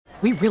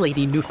We really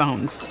need new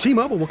phones.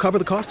 T-Mobile will cover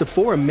the cost of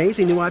 4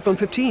 amazing new iPhone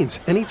 15s,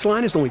 and each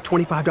line is only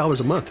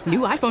 $25 a month. New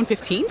iPhone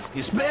 15s?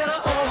 It's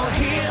better over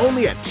here.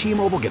 Only at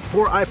T-Mobile, get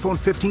 4 iPhone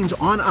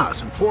 15s on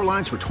us and 4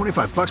 lines for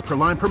 $25 per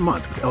line per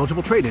month with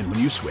eligible trade-in when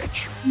you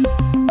switch.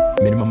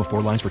 Minimum of 4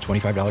 lines for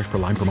 $25 per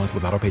line per month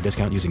with autopay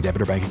discount using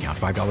debit or bank account.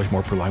 $5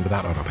 more per line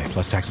without autopay,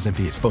 plus taxes and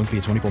fees. Phone fee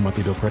at 24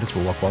 monthly bill credits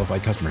for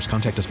well-qualified customers.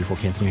 Contact us before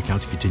canceling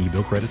account to continue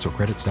bill credits or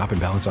credit stop and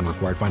balance on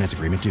required finance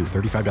agreement due.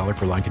 $35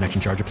 per line connection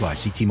charge applies.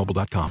 See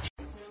T-Mobile.com.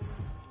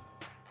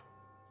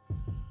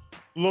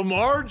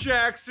 Lamar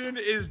Jackson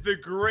is the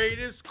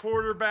greatest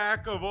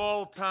quarterback of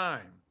all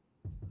time.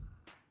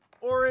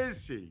 Or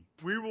is he?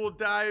 We will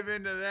dive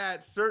into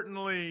that.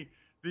 Certainly,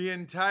 the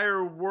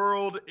entire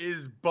world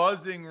is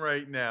buzzing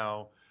right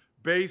now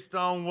based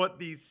on what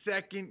the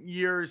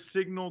second-year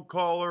signal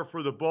caller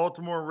for the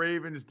Baltimore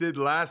Ravens did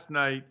last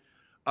night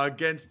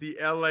against the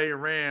LA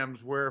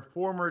Rams, where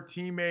former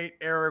teammate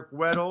Eric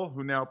Weddle,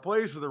 who now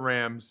plays for the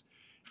Rams,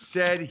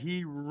 said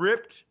he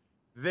ripped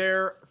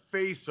their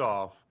face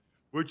off,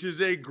 which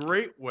is a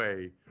great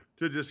way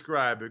to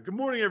describe it. Good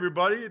morning,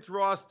 everybody. It's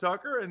Ross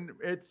Tucker, and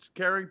it's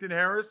Carrington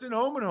Harrison.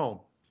 Home and Home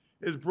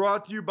is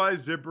brought to you by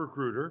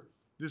ZipRecruiter,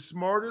 the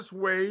smartest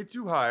way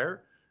to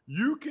hire.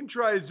 You can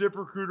try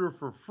ZipRecruiter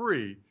for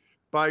free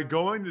by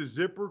going to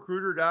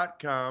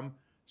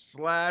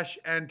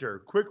ZipRecruiter.com/enter.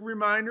 Quick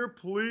reminder,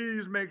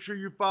 please make sure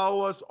you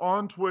follow us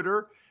on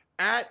Twitter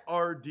at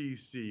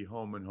RDC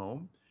Home and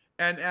Home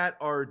and at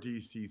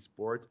RDC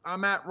Sports.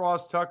 I'm at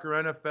Ross Tucker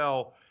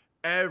NFL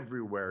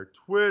everywhere,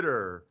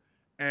 Twitter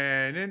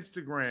and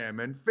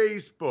Instagram and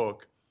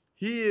Facebook.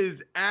 He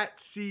is at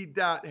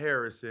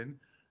C.Harrison.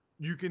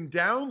 You can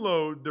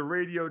download the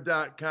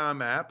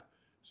radio.com app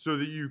so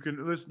that you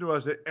can listen to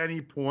us at any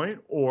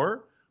point,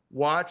 or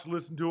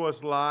listen to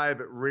us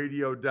live at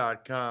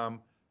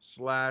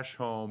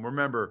radio.com/home.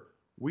 Remember,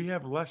 we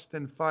have less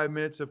than 5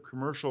 minutes of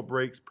commercial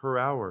breaks per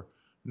hour.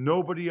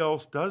 Nobody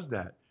else does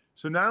that.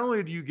 So not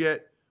only do you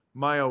get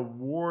my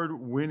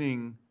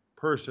award-winning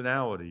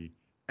personality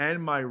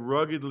and my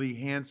ruggedly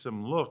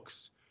handsome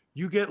looks,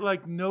 you get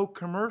like no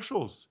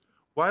commercials.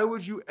 Why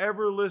would you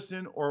ever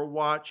listen or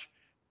watch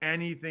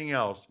anything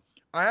else?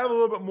 I have a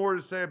little bit more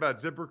to say about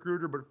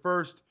ZipRecruiter, but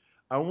first,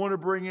 I want to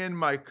bring in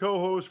my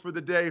co-host for the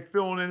day,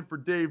 filling in for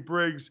Dave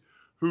Briggs,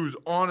 who's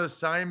on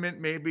assignment,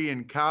 maybe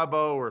in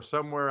Cabo or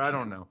somewhere, I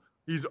don't know.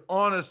 He's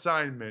on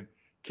assignment.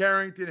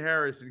 Carrington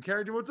Harrison.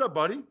 Carrington, what's up,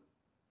 buddy?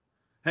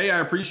 Hey,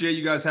 I appreciate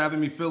you guys having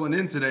me filling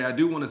in today. I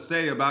do want to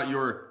say about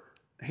your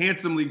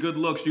handsomely good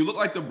looks, you look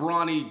like the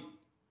brawny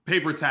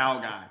paper towel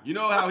guy. You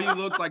know how he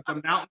looks like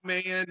the mountain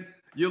man?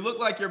 You look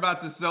like you're about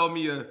to sell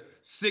me a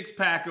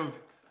 6-pack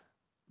of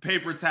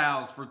paper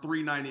towels for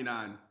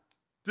 $3.99.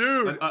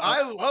 Dude,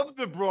 I love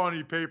the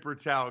brawny paper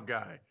towel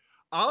guy.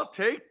 I'll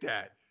take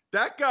that.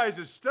 That guy's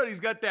a stud. He's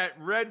got that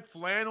red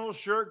flannel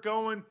shirt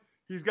going.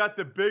 He's got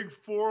the big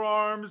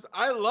forearms.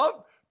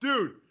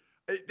 Dude,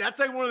 that's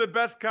like one of the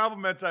best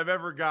compliments I've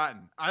ever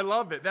gotten. I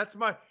love it.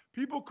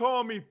 People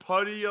call me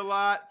Putty a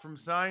lot from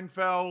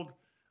Seinfeld.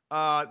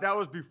 That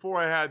was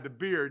before I had the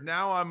beard.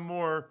 Now I'm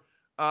more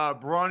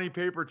brawny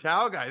paper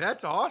towel guy.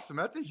 That's awesome.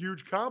 That's a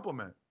huge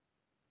compliment.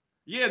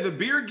 Yeah, the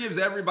beard gives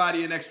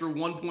everybody an extra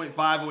 1.5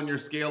 on your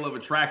scale of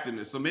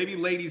attractiveness. So maybe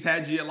ladies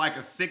had you at like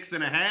a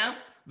 6.5.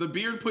 The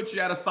beard puts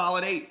you at a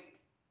solid 8.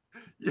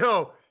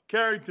 Yo,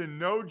 Carrington,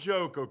 no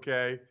joke,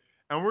 okay?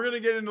 And we're going to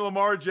get into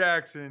Lamar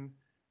Jackson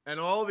and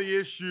all the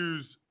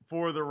issues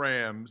for the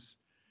Rams.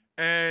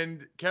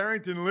 And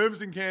Carrington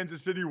lives in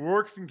Kansas City,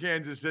 works in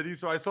Kansas City.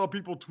 So I saw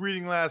people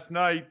tweeting last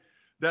night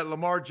that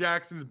Lamar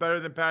Jackson is better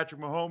than Patrick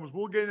Mahomes.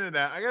 We'll get into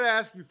that. I got to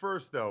ask you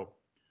first, though.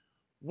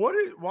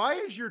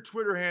 Why is your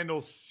Twitter handle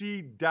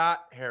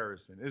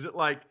C.Harrison? Is it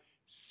like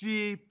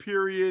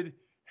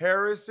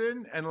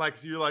C.Harrison? And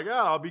so you're like,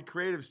 I'll be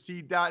creative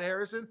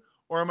C.Harrison?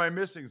 Or am I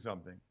missing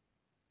something?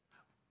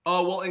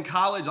 Well, in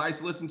college, I used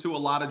to listen to a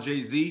lot of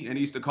Jay-Z, and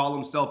he used to call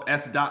himself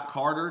S.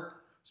 Carter.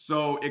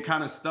 So it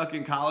kind of stuck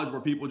in college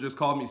where people just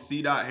called me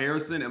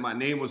C.Harrison, and my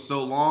name was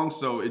so long,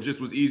 so it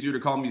just was easier to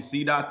call me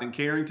C. than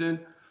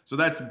Carrington. So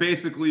that's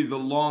basically the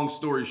long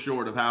story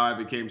short of how I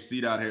became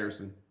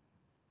C.Harrison.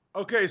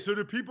 Okay, so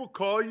do people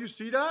call you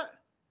C-Dot?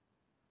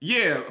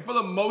 Yeah, for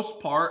the most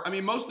part. I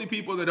mean, mostly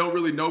people that don't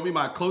really know me.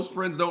 My close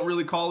friends don't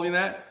really call me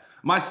that.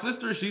 My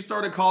sister, she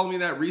started calling me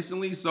that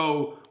recently.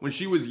 So when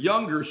she was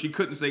younger, she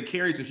couldn't say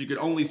Carrington. She could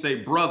only say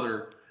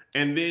brother.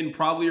 And then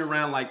probably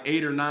around like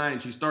 8 or 9,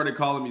 she started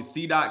calling me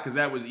C-Dot because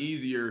that was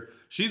easier.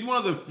 She's one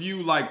of the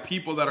few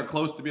people that are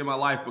close to me in my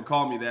life but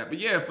call me that. But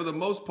yeah, for the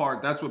most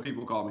part, that's what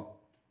people call me.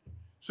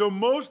 So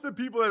most of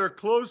the people that are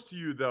close to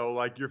you, though,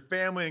 like your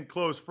family and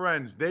close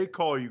friends, they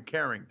call you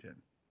Carrington.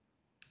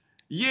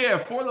 Yeah,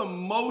 for the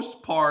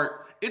most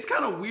part. It's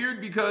kind of weird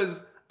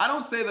because I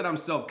don't say that I'm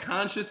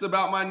self-conscious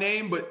about my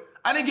name, but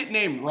I didn't get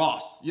named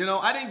Ross.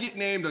 I didn't get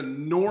named a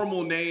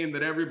normal name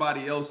that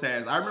everybody else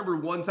has. I remember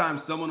one time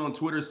someone on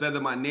Twitter said that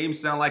my name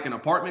sounded like an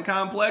apartment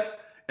complex,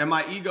 and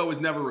my ego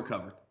has never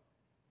recovered.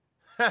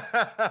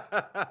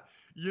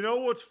 You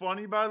know what's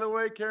funny, by the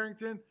way,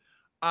 Carrington?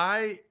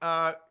 I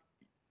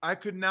I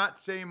could not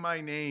say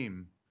my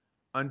name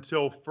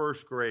until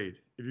first grade,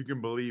 if you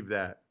can believe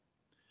that.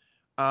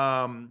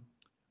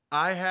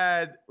 I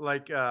had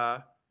like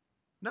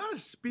not a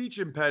speech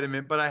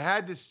impediment, but I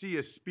had to see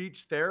a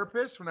speech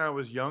therapist when I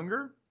was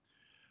younger.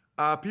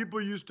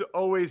 People used to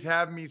always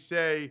have me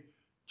say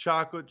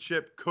chocolate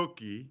chip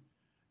cookie,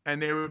 and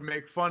they would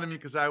make fun of me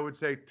because I would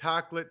say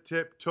chocolate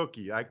chip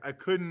tookie.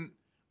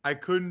 I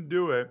couldn't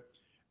do it.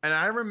 And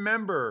I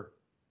remember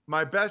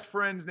my best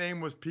friend's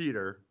name was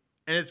Peter.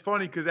 And it's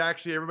funny because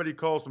actually everybody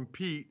calls him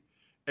Pete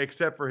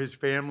except for his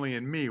family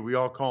and me. We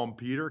all call him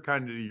Peter,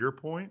 kind of to your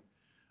point.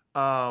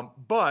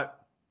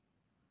 But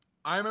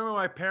I remember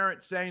my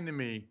parents saying to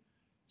me,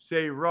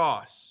 say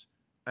Ross.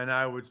 And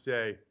I would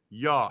say,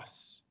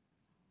 Yoss.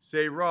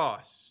 Say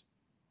Ross.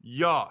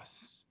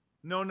 Yoss.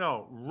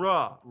 No,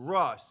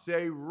 Russ.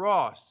 Say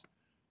Ross.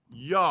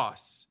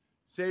 Yoss.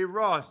 Say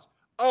Ross.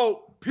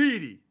 Oh,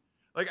 Petey.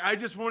 Like, I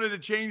just wanted to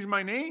change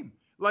my name.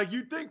 Like,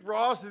 you think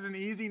Ross is an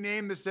easy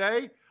name to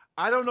say?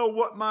 I don't know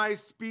what my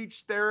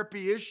speech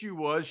therapy issue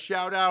was.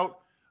 Shout out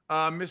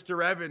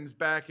Mr. Evans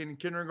back in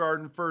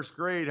kindergarten, first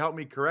grade, helped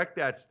me correct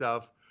that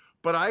stuff.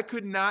 But I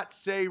could not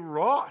say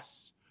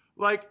Ross.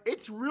 Like,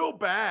 it's real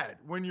bad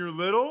when you're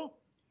little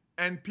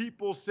and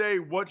people say,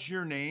 what's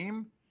your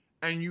name?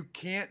 And you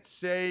can't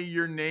say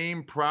your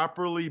name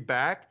properly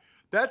back.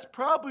 That's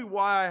probably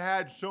why I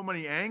had so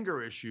many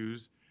anger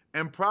issues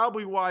and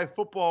probably why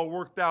football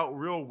worked out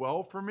real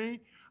well for me.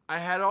 I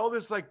had all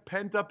this like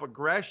pent up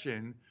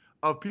aggression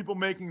of people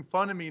making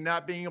fun of me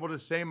not being able to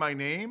say my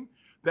name,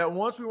 that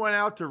once we went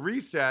out to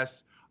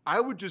recess,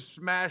 I would just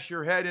smash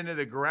your head into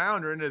the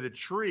ground or into the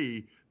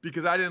tree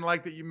because I didn't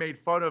like that you made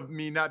fun of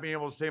me not being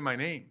able to say my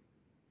name.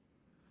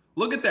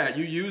 Look at that.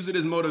 You use it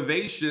as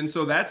motivation.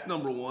 So that's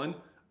number one.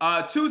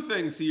 Two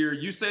things here.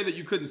 You say that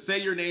you couldn't say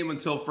your name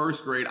until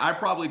first grade. I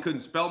probably couldn't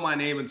spell my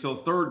name until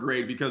third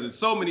grade because it's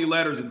so many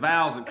letters and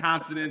vowels and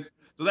consonants.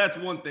 So that's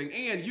one thing.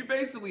 And you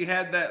basically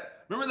had that.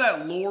 Remember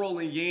that Laurel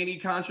and Yanny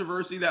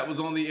controversy that was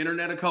on the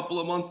internet a couple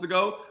of months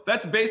ago?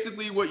 That's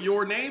basically what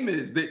your name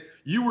is, that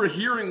you were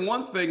hearing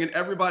one thing and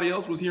everybody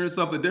else was hearing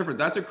something different.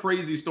 That's a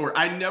crazy story.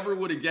 I never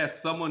would have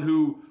guessed someone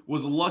who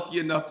was lucky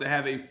enough to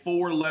have a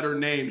 4-letter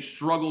name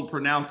struggled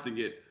pronouncing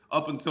it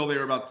up until they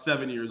were about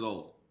 7 years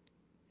old.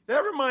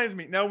 That reminds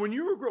me. Now, when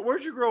you were,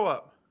 where'd you grow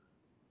up?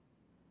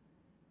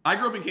 I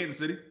grew up in Kansas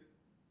City.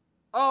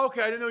 Oh,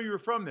 okay. I didn't know you were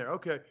from there.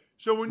 Okay.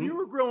 So when you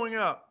were growing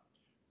up,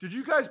 did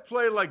you guys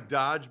play like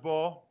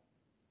dodgeball?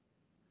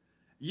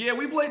 Yeah,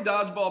 we played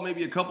dodgeball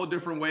maybe a couple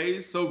different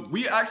ways. So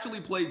we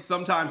actually played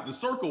sometimes the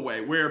circle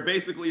way, where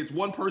basically it's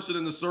one person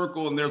in the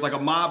circle and there's like a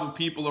mob of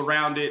people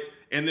around it,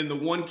 and then the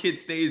one kid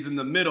stays in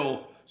the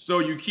middle. So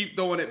you keep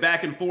throwing it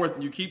back and forth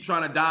and you keep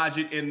trying to dodge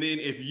it. And then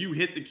if you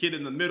hit the kid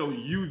in the middle,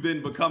 you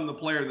then become the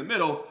player in the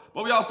middle.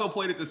 But we also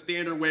played it the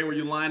standard way where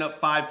you line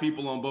up 5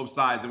 people on both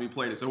sides and we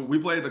played it. So we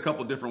played it a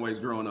couple different ways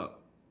growing up.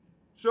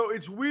 So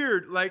it's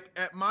weird. Like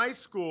at my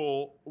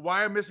school,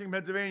 Wyomissing,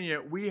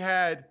 Pennsylvania, we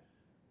had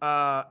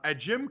at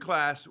gym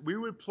class, we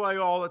would play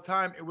all the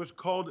time. It was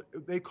called,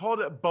 they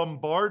called it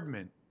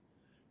bombardment.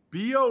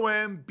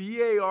 Bombardment.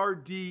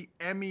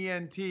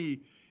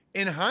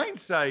 In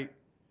hindsight,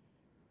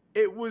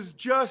 it was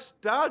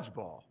just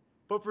dodgeball.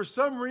 But for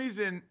some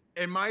reason,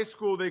 in my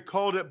school, they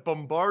called it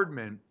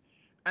bombardment.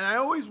 And I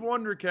always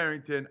wonder,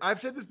 Carrington, I've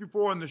said this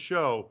before on the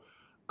show,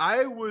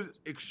 I was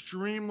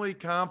extremely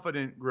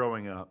confident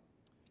growing up.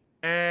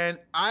 And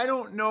I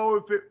don't know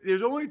if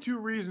there's only 2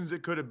 reasons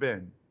it could have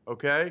been,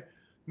 okay?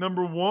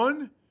 Number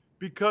one,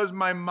 because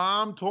my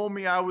mom told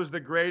me I was the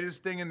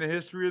greatest thing in the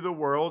history of the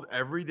world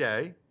every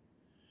day.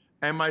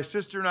 And my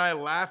sister and I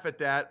laugh at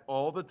that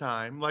all the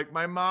time. Like,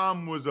 my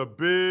mom was a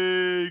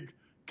big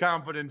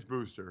confidence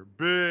booster,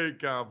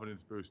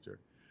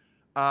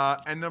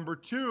 And number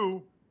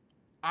 2,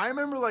 I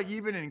remember like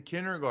even in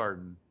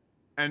kindergarten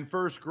and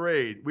first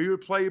grade, we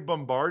would play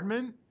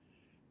bombardment.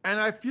 And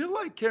I feel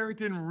like,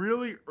 Carrington,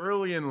 really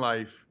early in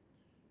life,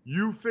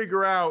 you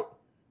figure out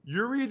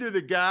you're either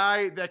the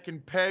guy that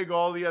can peg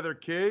all the other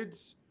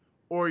kids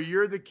or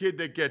you're the kid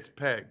that gets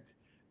pegged.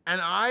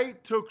 And I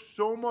took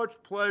so much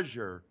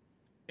pleasure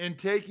in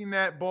taking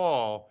that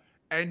ball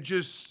and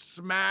just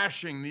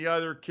smashing the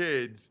other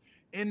kids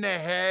in the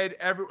head.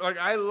 Like,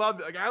 I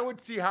loved it. Like, I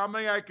would see how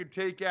many I could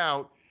take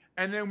out.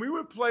 And then we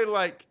would play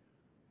like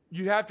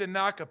you'd have to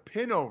knock a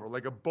pin over,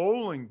 like a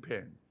bowling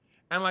pin.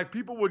 And like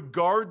people would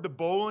guard the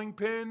bowling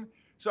pin.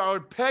 So I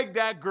would peg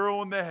that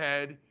girl in the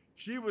head.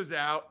 She was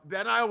out.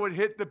 Then I would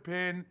hit the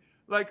pin.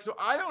 Like, so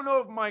I don't know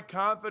if my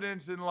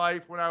confidence in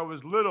life when I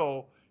was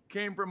little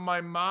came from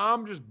my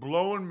mom just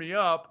blowing me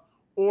up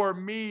or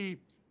me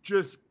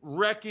just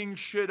wrecking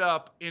shit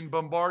up in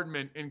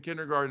bombardment in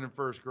kindergarten and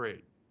first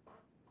grade.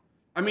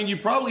 I mean, you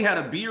probably had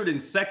a beard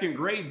in second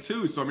grade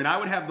too. So, I mean, I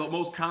would have the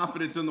most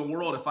confidence in the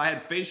world if I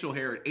had facial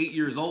hair at 8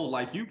 years old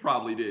like you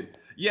probably did.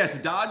 Yes,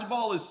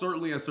 dodgeball is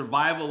certainly a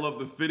survival of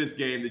the fittest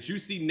game that you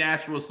see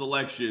natural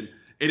selection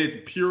in its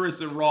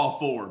purest and raw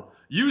form.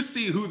 You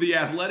see who the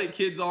athletic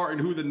kids are and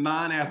who the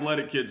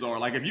non-athletic kids are.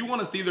 Like, if you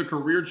want to see the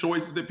career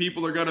choices that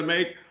people are going to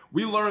make,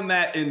 We learned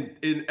that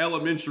in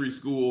elementary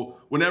school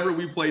whenever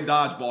we played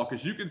dodgeball,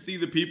 because you can see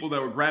the people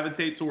that will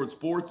gravitate towards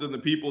sports and the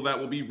people that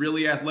will be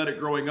really athletic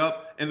growing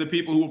up and the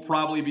people who will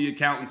probably be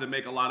accountants and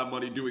make a lot of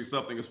money doing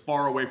something as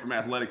far away from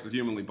athletics as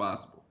humanly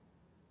possible.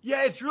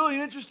 Yeah, it's really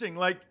interesting.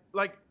 Like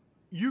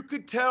you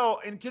could tell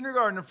in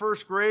kindergarten and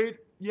first grade,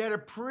 you had a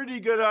pretty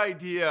good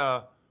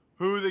idea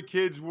who the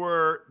kids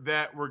were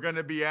that were going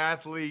to be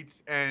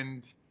athletes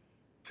and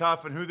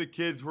tough, and who the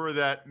kids were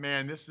that,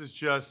 man, this is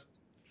just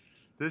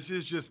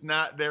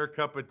not their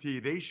cup of tea.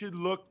 They should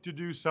look to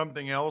do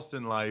something else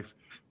in life.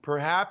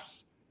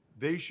 Perhaps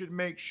they should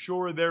make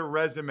sure their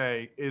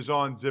resume is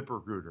on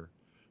ZipRecruiter,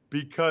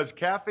 because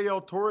Cafe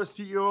El Toro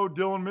CEO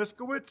Dylan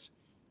Miskowitz,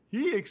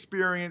 he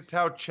experienced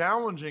how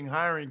challenging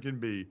hiring can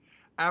be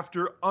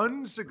after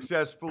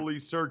unsuccessfully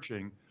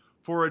searching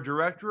for a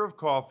director of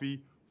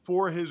coffee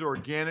for his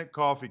organic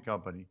coffee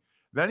company.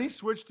 Then he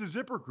switched to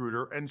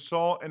ZipRecruiter and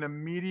saw an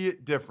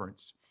immediate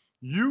difference.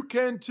 You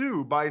can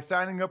too by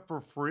signing up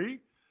for free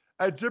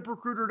at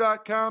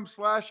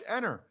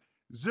ZipRecruiter.com/enter.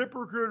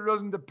 ZipRecruiter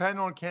doesn't depend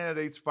on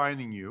candidates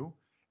finding you.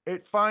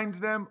 It finds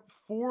them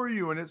for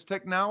you, and its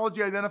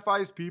technology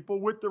identifies people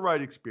with the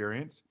right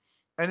experience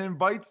and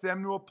invites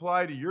them to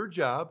apply to your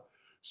job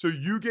so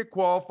you get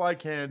qualified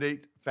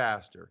candidates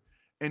faster.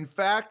 In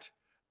fact,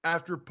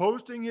 after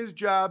posting his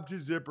job to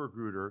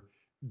ZipRecruiter,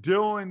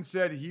 Dylan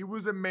said he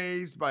was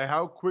amazed by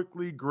how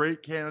quickly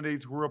great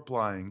candidates were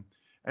applying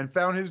and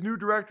found his new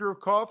director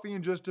of coffee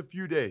in just a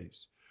few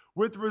days.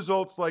 With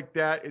results like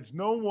that, it's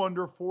no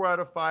wonder 4 out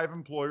of 5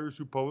 employers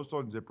who post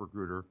on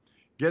ZipRecruiter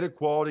get a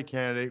quality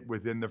candidate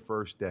within the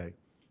first day.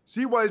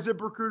 See why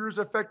ZipRecruiter is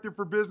effective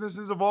for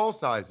businesses of all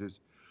sizes.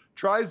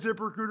 Try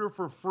ZipRecruiter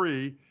for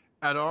free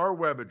at our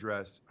web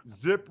address,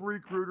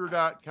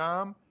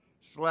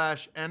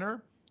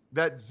 ZipRecruiter.com/enter.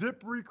 That's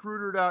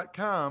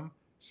ZipRecruiter.com/ENTER.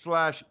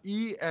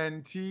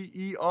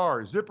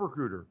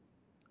 ZipRecruiter,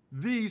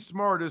 the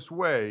smartest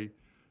way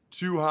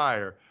to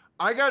hire.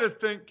 I got to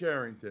think,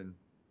 Carrington,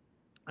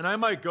 and I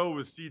might go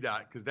with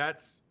C-Dot because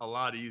that's a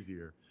lot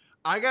easier.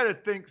 I got to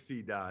think,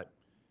 C-Dot,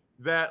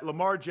 that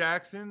Lamar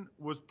Jackson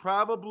was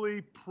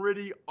probably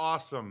pretty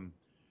awesome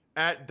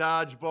at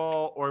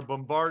dodgeball or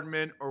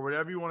bombardment or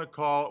whatever you want to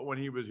call it when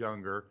he was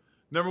younger.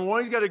 Number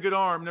one, he's got a good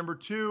arm. Number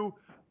two,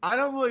 I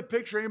don't really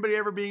picture anybody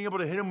ever being able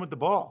to hit him with the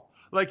ball.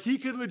 Like, he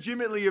could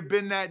legitimately have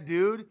been that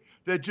dude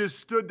that just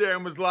stood there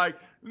and was like,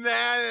 nah,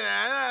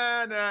 nah,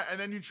 nah, nah, and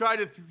then you try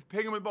to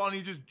ping him with the ball and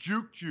he just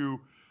juked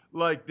you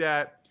like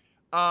that.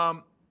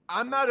 I'm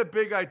not a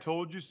big I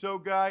told you so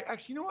guy.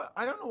 Actually, you know what?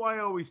 I don't know why I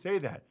always say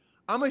that.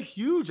 I'm a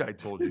huge I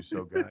told you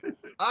so guy.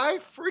 I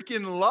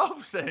freaking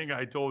love saying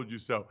I told you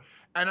so.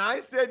 And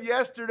I said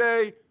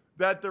yesterday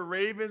that the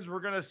Ravens were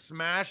going to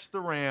smash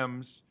the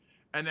Rams,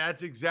 and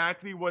that's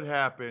exactly what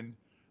happened.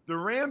 The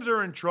Rams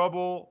are in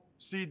trouble,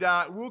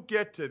 C-Dot. We'll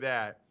get to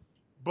that.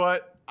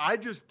 But I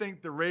just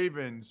think the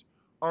Ravens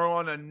are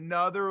on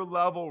another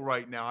level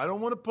right now. I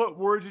don't want to put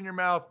words in your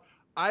mouth.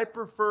 I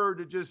prefer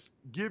to just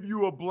give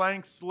you a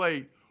blank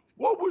slate.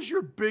 What was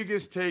your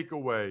biggest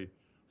takeaway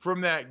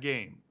from that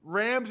game?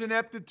 Rams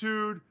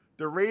ineptitude,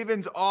 the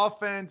Ravens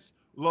offense,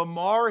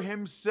 Lamar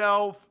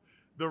himself,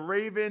 the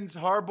Ravens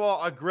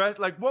Harbaugh aggressive.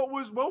 Like, what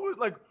was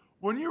like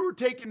when you were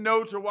taking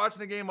notes or watching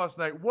the game last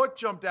night, what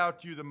jumped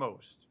out to you the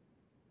most?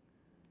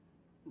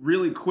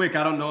 Really quick,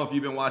 I don't know if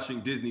you've been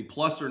watching Disney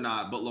Plus or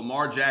not, but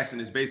Lamar Jackson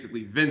is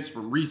basically Vince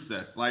from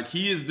Recess. Like,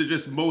 he is the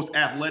just most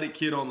athletic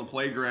kid on the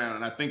playground,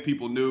 and I think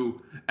people knew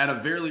at a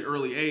very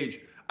early age.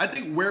 I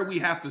think where we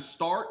have to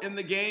start in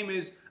the game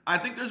is, I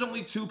think there's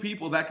only 2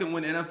 people that can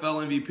win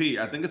NFL MVP.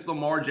 I think it's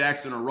Lamar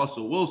Jackson or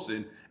Russell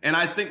Wilson, and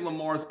I think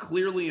Lamar's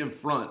clearly in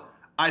front.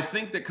 I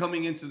think that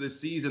coming into this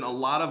season, a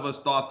lot of us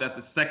thought that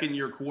the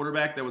second-year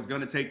quarterback that was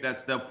going to take that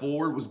step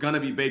forward was going to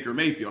be Baker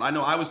Mayfield. I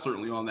know I was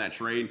certainly on that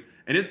train,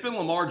 and it's been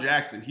Lamar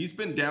Jackson. He's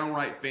been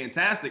downright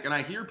fantastic, and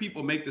I hear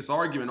people make this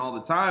argument all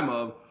the time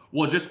of,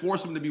 well, just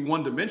force him to be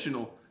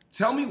one-dimensional.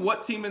 Tell me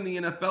what team in the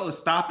NFL is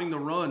stopping the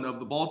run of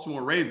the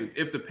Baltimore Ravens.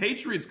 If the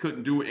Patriots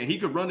couldn't do it and he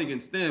could run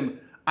against them,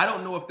 I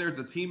don't know if there's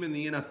a team in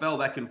the NFL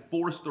that can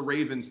force the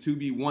Ravens to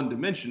be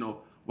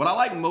one-dimensional. What I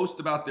like most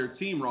about their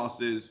team,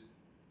 Ross, is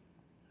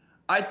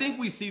I think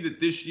we see that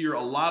this year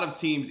a lot of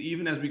teams,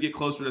 even as we get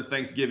closer to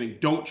Thanksgiving,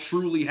 don't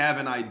truly have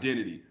an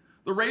identity.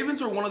 The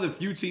Ravens are one of the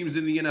few teams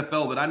in the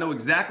NFL that I know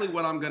exactly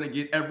what I'm going to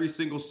get every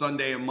single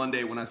Sunday and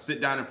Monday when I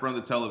sit down in front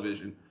of the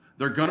television.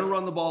 They're going to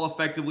run the ball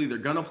effectively. They're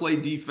going to play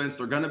defense.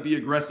 They're going to be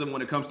aggressive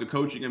when it comes to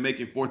coaching and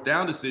making fourth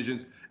down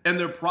decisions. And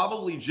they're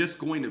probably just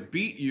going to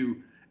beat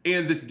you.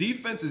 And this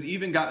defense has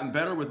even gotten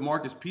better with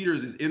Marcus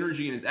Peters, his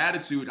energy and his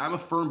attitude. I'm a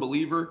firm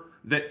believer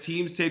that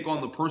teams take on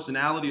the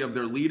personality of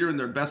their leader and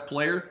their best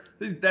player.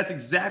 That's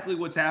exactly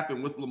what's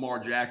happened with Lamar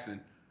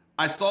Jackson.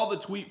 I saw the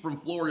tweet from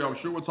Florio. I'm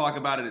sure we'll talk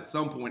about it at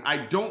some point. I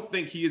don't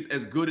think he is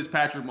as good as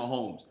Patrick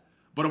Mahomes.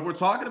 But if we're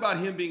talking about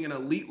him being an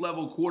elite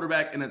level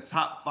quarterback and a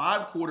top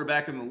 5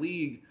 quarterback in the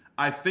league,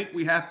 I think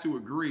we have to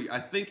agree. I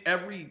think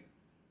every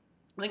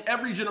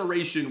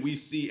generation we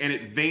see an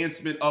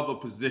advancement of a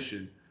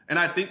position. And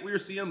I think we're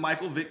seeing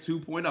Michael Vick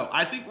 2.0.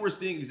 I think we're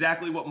seeing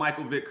exactly what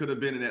Michael Vick could have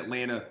been in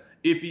Atlanta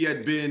if he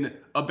had been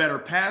a better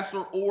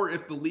passer or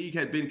if the league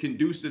had been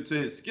conducive to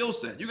his skill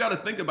set. You got to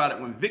think about it.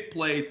 When Vick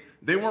played,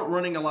 they weren't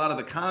running a lot of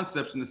the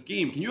concepts in the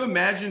scheme. Can you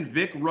imagine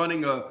Vick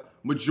running a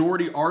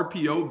majority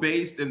RPO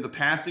based and the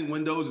passing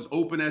windows as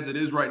open as it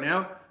is right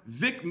now?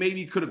 Vick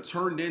maybe could have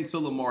turned into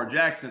Lamar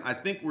Jackson. I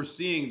think we're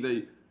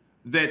seeing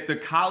that the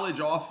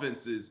college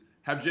offenses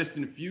have just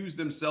infused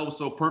themselves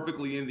so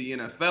perfectly in the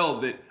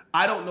NFL that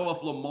I don't know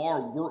if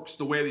Lamar works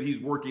the way that he's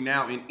working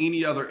now in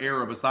any other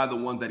era beside the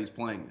one that he's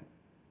playing in.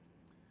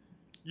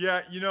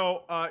 Yeah,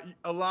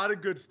 a lot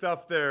of good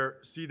stuff there,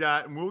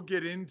 C-Dot, and we'll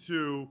get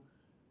into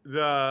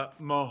the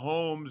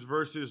Mahomes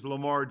versus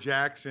Lamar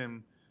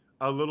Jackson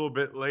a little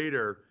bit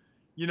later.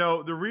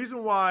 The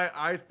reason why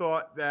I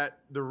thought that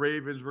the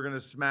Ravens were going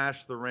to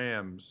smash the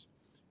Rams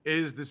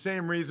is the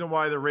same reason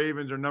why the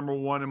Ravens are number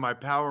one in my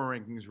power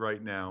rankings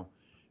right now.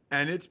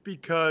 And it's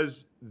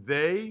because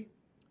they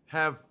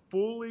have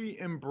fully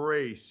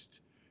embraced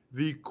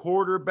the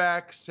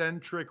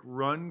quarterback-centric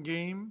run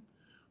game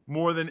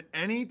more than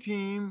any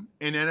team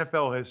in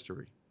NFL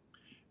history.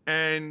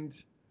 And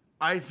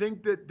I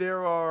think that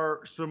there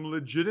are some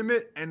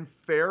legitimate and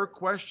fair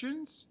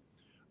questions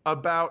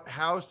about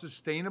how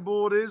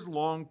sustainable it is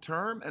long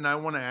term, and I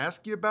want to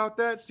ask you about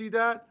that,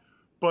 C-Dot.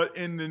 But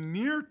in the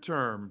near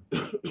term,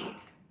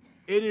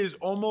 it is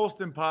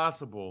almost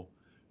impossible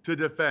to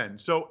defend.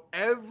 So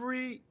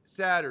every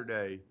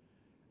Saturday,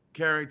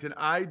 Carrington,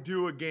 I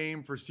do a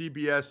game for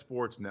CBS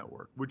Sports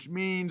Network, which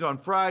means on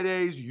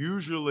Fridays,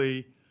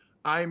 usually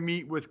I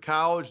meet with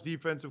college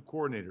defensive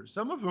coordinators,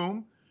 some of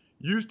whom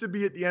used to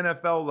be at the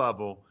NFL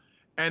level,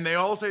 and they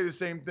all say the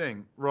same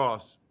thing.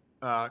 Ross,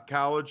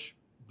 college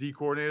D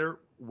coordinator,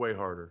 way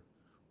harder,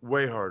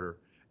 way harder.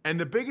 And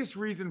the biggest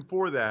reason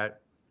for that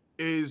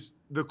is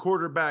the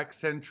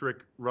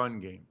quarterback-centric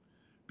run game.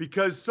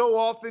 Because so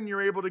often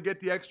you're able to get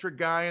the extra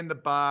guy in the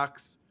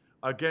box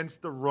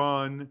against the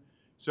run.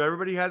 So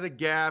everybody has a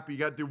gap. You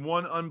got the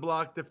one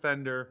unblocked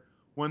defender.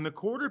 When the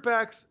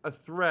quarterback's a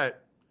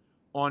threat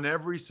on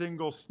every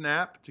single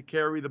snap to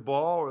carry the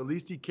ball, or at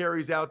least he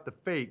carries out the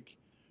fake,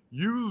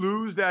 you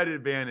lose that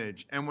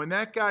advantage. And when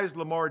that guy's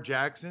Lamar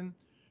Jackson,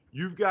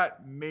 you've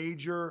got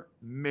major,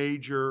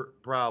 major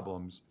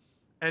problems.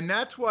 And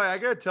that's why I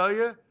got to tell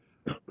you,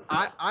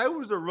 I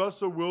was a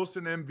Russell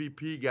Wilson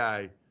MVP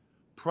guy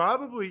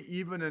probably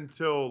even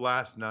until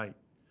last night.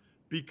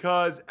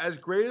 Because as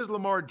great as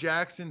Lamar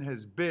Jackson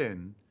has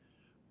been,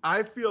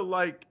 I feel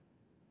like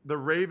the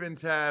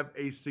Ravens have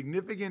a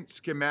significant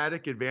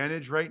schematic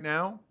advantage right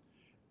now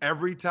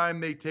every time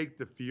they take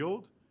the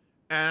field.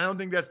 And I don't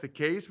think that's the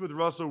case with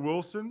Russell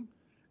Wilson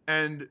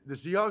and the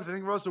Seahawks. I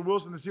think Russell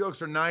Wilson and the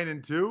Seahawks are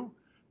 9-2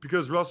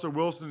 because Russell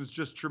Wilson is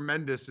just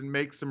tremendous and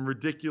makes some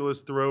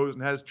ridiculous throws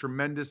and has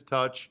tremendous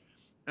touch,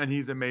 and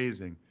he's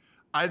amazing.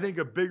 I think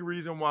a big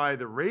reason why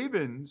the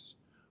Ravens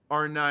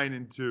are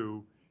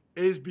 9-2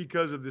 is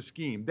because of the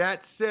scheme.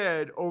 That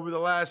said, over the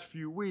last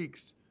few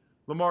weeks,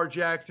 Lamar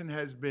Jackson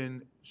has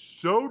been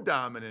so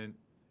dominant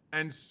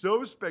and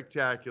so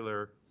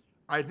spectacular.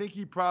 I think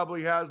he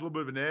probably has a little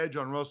bit of an edge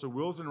on Russell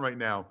Wilson right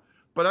now.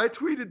 But I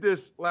tweeted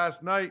this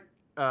last night,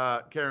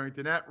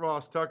 Carrington, at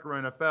Ross Tucker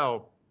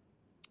NFL.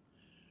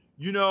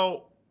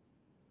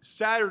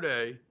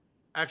 Saturday,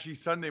 actually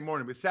Sunday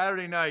morning, but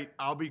Saturday night,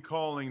 I'll be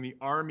calling the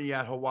Army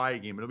at Hawaii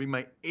game. It'll be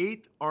my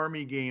 8th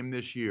Army game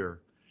this year.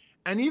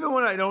 And even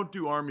when I don't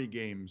do Army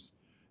games,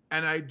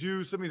 and I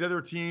do some of these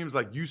other teams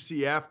like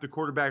UCF, the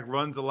quarterback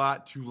runs a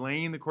lot.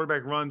 Tulane, the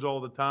quarterback runs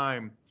all the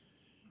time.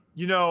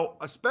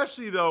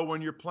 Especially though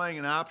when you're playing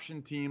an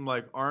option team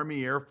like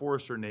Army, Air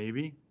Force, or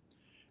Navy,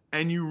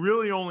 and you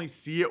really only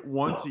see it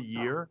once a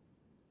year,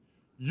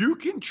 you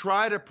can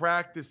try to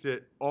practice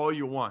it all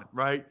you want,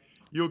 right?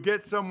 You'll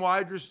get some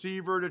wide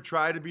receiver to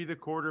try to be the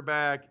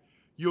quarterback.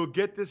 You'll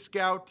get the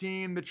scout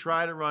team to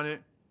try to run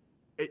it.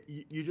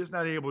 You're just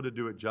not able to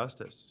do it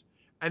justice.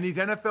 And these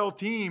NFL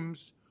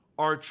teams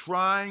are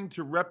trying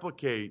to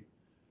replicate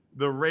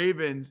the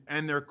Ravens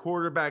and their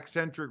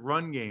quarterback-centric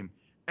run game.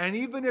 And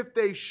even if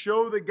they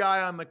show the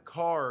guy on the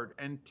card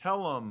and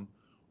tell him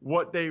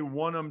what they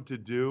want him to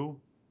do,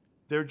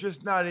 they're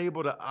just not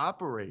able to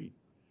operate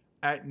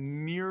at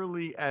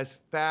nearly as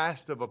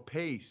fast of a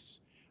pace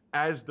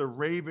as the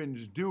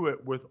Ravens do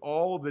it with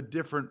all the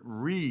different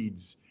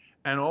reads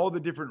and all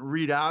the different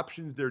read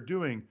options they're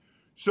doing.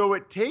 So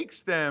it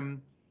takes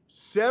them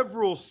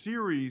several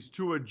series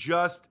to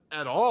adjust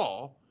at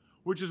all,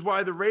 which is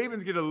why the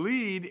Ravens get a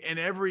lead in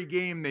every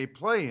game they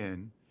play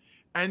in.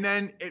 And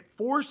then it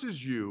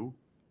forces you,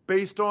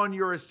 based on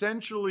your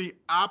essentially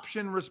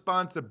option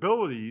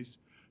responsibilities,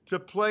 to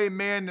play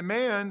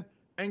man-to-man.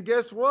 And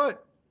guess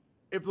what?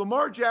 If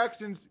Lamar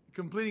Jackson's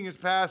completing his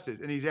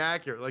passes and he's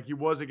accurate like he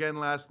was again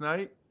last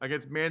night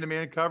against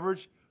man-to-man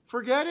coverage,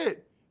 forget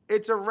it.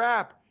 It's a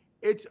wrap.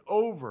 It's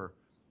over.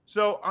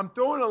 So I'm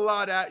throwing a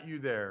lot at you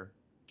there,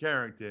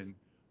 Carrington.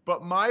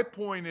 But my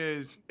point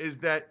is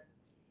that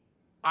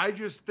I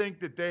just think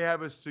that they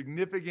have a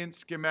significant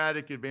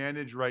schematic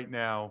advantage right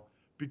now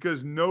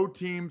because no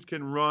teams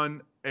can run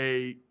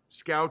a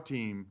scout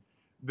team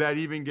that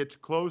even gets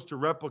close to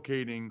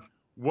replicating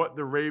what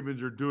the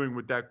Ravens are doing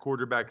with that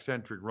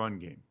quarterback-centric run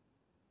game.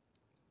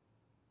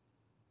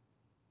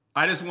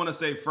 I just want to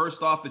say,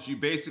 first off, that you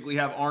basically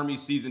have Army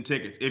season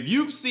tickets. If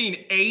you've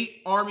seen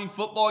 8 Army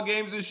football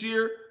games this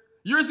year,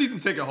 you're a season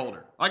ticket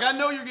holder. Like, I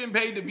know you're getting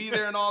paid to be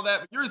there and all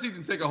that, but you're a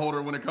season ticket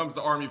holder when it comes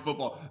to Army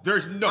football.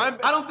 There's no, I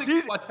don't think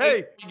you watch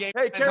 8 games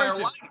in entire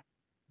life.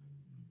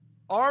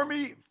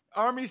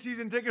 Army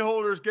season ticket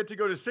holders get to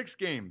go to 6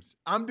 games.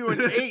 I'm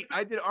doing 8.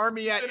 I did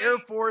Army at Air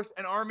Force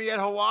and Army at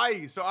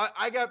Hawaii. So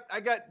I got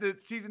the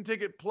season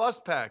ticket plus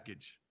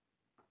package.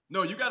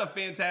 No, you got a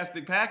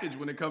fantastic package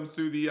when it comes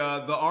to the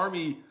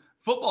Army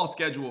football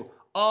schedule.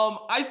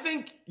 I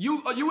think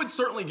you would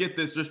certainly get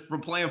this just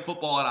from playing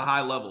football at a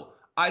high level.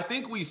 I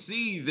think we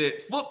see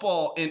that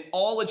football in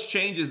all its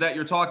changes that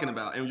you're talking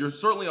about, and you're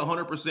certainly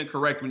 100%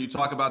 correct when you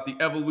talk about the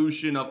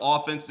evolution of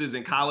offenses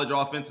and college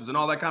offenses and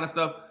all that kind of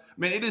stuff.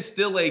 Man, it is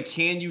still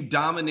can you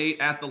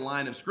dominate at the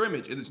line of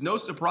scrimmage? And it's no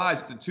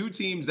surprise the 2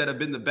 teams that have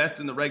been the best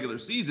in the regular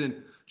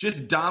season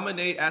just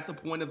dominate at the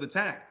point of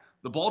attack.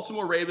 The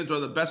Baltimore Ravens are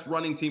the best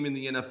running team in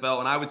the NFL,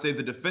 and I would say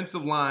the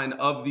defensive line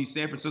of the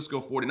San Francisco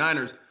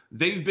 49ers,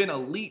 they've been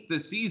elite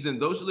this season.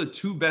 Those are the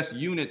 2 best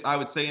units, I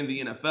would say, in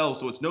the NFL,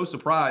 so it's no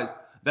surprise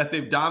that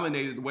they've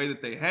dominated the way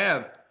that they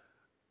have.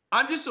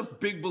 I'm just a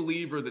big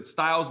believer that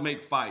styles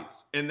make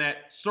fights, and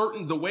that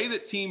the way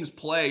that teams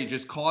play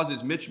just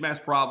causes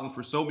mismatch problems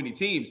for so many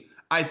teams.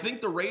 I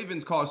think the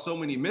Ravens cause so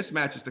many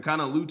mismatches, to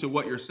kind of allude to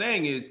what you're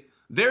saying, is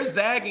they're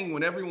zagging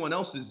when everyone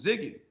else is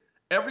zigging.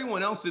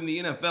 Everyone else in the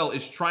NFL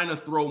is trying to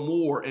throw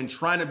more and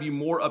trying to be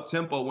more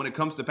up-tempo when it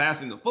comes to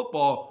passing the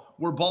football,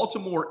 where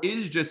Baltimore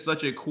is just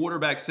such a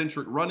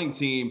quarterback-centric running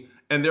team,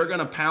 and they're going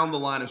to pound the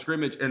line of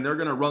scrimmage, and they're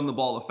going to run the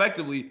ball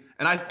effectively.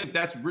 And I think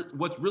that's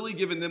what's really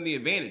given them the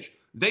advantage.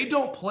 They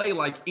don't play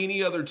like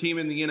any other team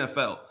in the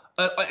NFL.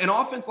 An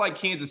offense like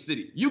Kansas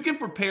City, you can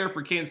prepare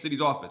for Kansas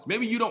City's offense.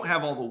 Maybe you don't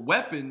have all the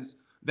weapons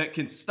that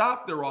can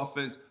stop their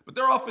offense, but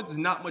their offense is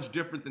not much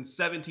different than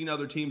 17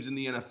 other teams in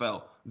the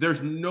NFL.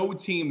 There's no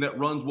team that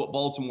runs what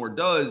Baltimore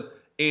does,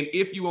 and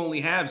if you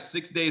only have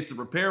 6 days to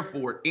prepare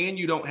for it and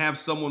you don't have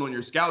someone on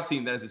your scout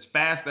team that is as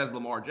fast as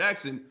Lamar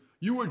Jackson,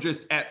 you are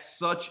just at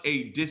such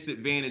a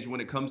disadvantage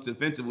when it comes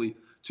defensively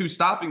to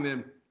stopping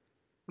them.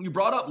 You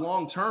brought up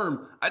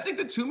long-term. I think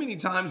that too many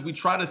times we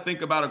try to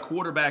think about a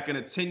quarterback in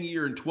a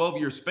 10-year and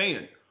 12-year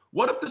span.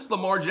 What if this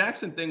Lamar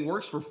Jackson thing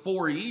works for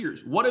 4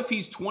 years? What if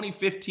he's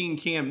 2015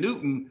 Cam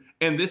Newton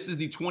and this is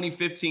the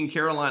 2015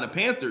 Carolina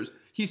Panthers?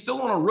 He's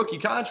still on a rookie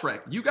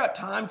contract. You got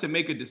time to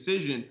make a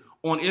decision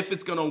on if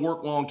it's going to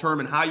work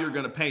long-term and how you're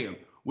going to pay him.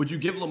 Would you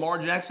give Lamar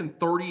Jackson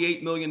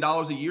 $38 million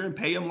a year and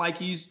pay him like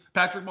he's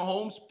Patrick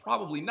Mahomes?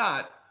 Probably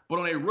not. But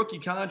on a rookie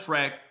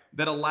contract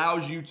that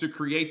allows you to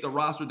create the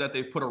roster that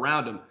they've put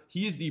around him,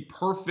 he is the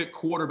perfect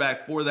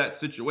quarterback for that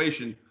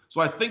situation. So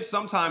I think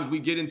sometimes we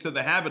get into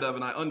the habit of,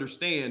 and I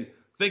understand,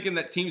 thinking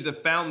that teams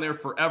have found their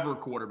forever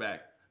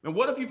quarterback. And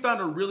what if you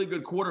found a really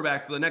good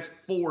quarterback for the next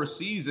 4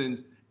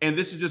 seasons, and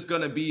this is just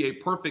going to be a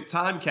perfect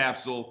time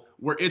capsule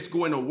where it's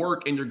going to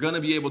work and you're going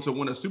to be able to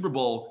win a Super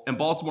Bowl, and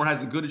Baltimore has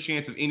as good a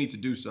chance of any to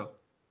do so?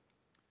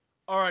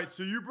 All right,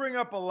 so you bring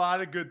up a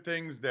lot of good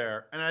things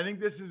there, and I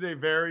think this is a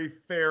very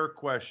fair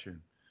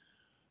question.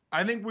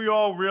 I think we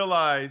all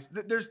realize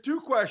that there's 2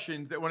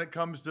 questions that when it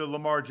comes to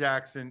Lamar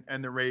Jackson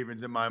and the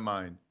Ravens in my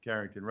mind,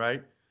 Carrington,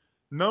 right?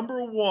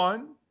 Number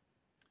 1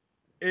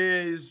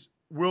 is,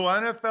 will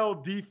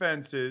NFL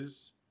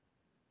defenses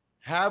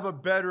have a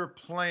better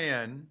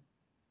plan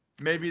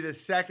maybe the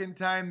second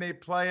time they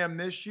play them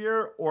this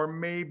year or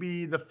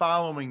maybe the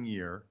following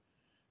year?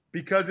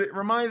 Because it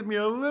reminds me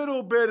a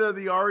little bit of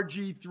the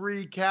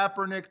RG3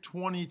 Kaepernick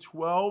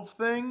 2012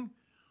 thing,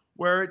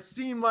 where it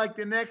seemed like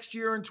the next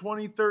year in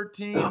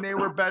 2013, they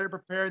were better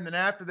prepared. And then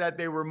after that,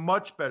 they were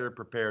much better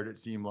prepared, it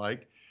seemed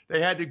like.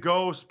 They had to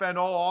go spend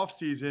all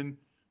offseason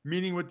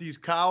meeting with these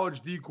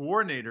college D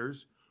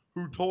coordinators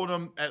who told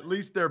them at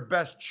least their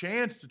best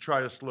chance to try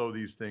to slow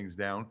these things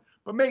down.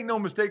 But make no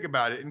mistake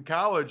about it, in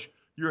college,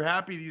 you're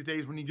happy these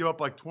days when you give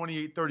up like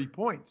 28, 30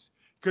 points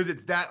because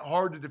it's that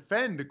hard to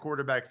defend the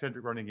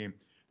quarterback-centric running game.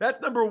 That's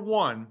number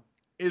 1,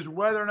 is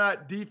whether or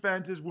not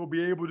defenses will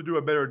be able to do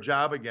a better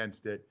job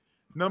against it.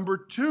 Number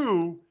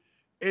 2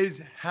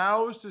 is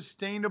how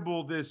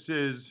sustainable this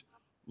is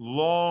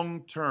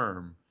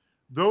long-term.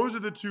 Those are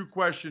the 2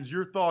 questions.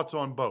 Your thoughts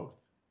on both?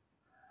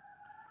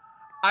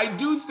 I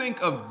do think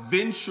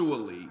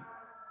eventually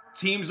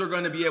teams are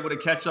going to be able to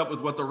catch up with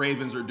what the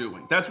Ravens are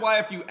doing. That's why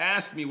if you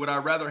ask me, would I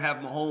rather have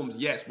Mahomes?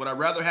 Yes. Would I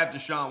rather have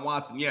Deshaun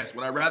Watson? Yes.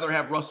 Would I rather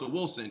have Russell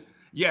Wilson?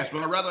 Yes.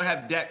 Would I rather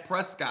have Dak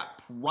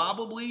Prescott?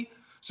 Probably.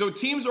 So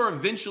teams are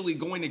eventually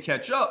going to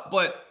catch up,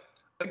 but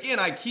again,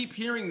 I keep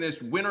hearing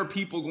this, when are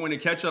people going to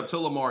catch up to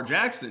Lamar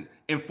Jackson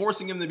and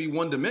forcing him to be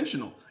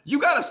one-dimensional? You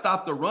got to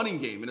stop the running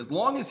game. And as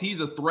long as he's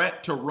a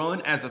threat to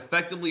run as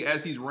effectively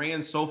as he's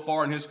ran so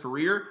far in his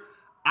career,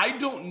 I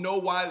don't know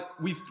why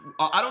we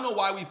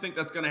think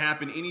that's going to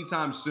happen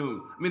anytime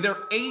soon. I mean,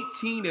 they're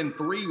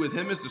 18-3 with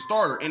him as the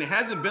starter, and it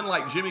hasn't been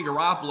like Jimmy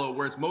Garoppolo,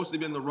 where it's mostly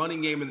been the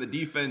running game and the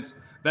defense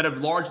that have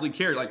largely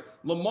carried. Like,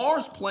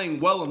 Lamar's playing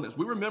well in this.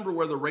 We remember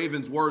where the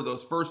Ravens were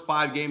those first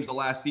 5 games of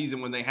last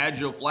season when they had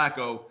Joe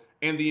Flacco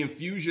and the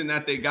infusion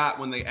that they got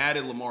when they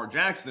added Lamar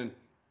Jackson.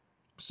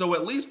 So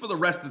at least for the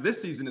rest of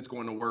this season, it's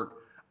going to work.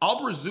 I'll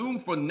presume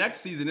for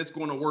next season, it's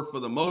going to work for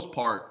the most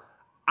part.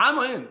 I'm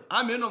in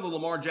on the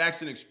Lamar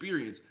Jackson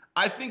experience.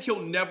 I think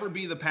he'll never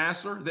be the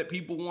passer that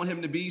people want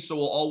him to be, so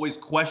we'll always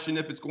question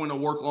if it's going to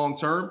work long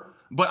term.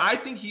 But I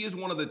think he is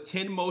one of the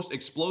 10 most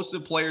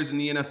explosive players in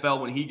the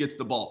NFL when he gets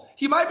the ball.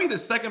 He might be the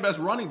second best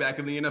running back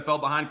in the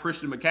NFL behind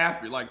Christian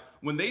McCaffrey. Like,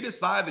 when they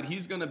decide that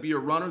he's going to be a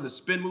runner, the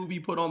spin move he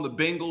put on the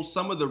Bengals,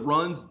 some of the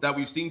runs that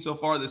we've seen so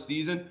far this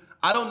season,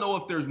 I don't know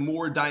if there's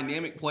more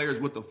dynamic players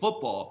with the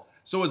football.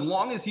 So as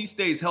long as he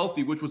stays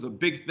healthy, which was a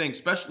big thing,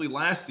 especially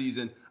last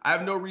season, I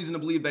have no reason to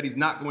believe that he's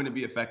not going to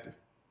be effective.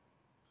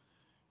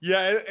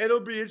 Yeah, it'll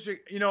be interesting.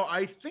 You know,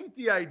 I think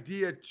the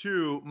idea,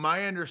 too,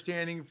 my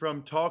understanding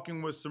from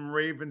talking with some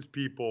Ravens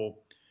people,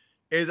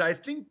 is I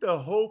think the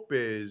hope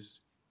is,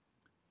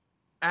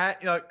 I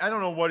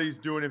don't know what he's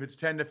doing, if it's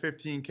 10 to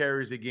 15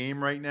 carries a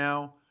game right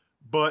now,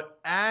 but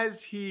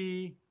as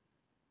he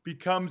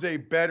becomes a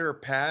better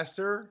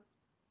passer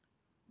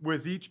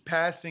with each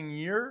passing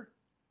year,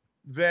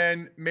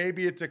 then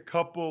maybe it's a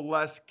couple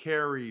less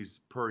carries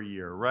per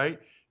year, right?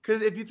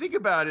 Because if you think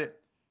about it,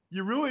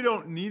 you really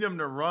don't need him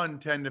to run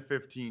 10 to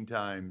 15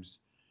 times.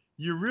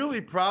 You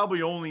really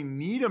probably only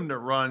need him to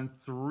run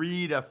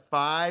 3 to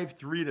 5,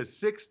 3 to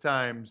 6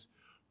 times,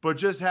 but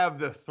just have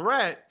the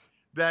threat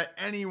that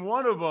any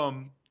one of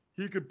them,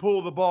 he could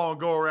pull the ball and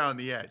go around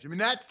the edge. I mean,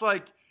 that's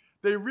like,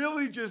 they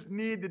really just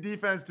need the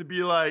defense to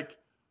be like,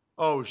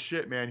 oh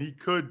shit, man, he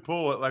could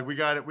pull it. Like, we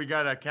got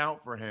to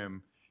account for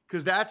him.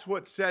 Because that's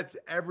what sets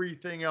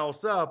everything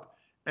else up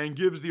and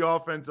gives the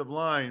offensive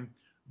line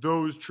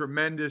those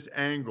tremendous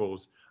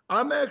angles.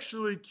 I'm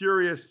actually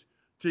curious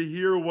to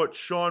hear what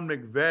Sean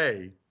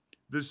McVay,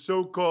 the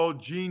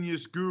so-called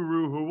genius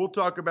guru, who we'll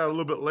talk about a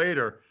little bit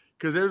later,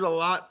 because there's a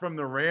lot from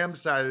the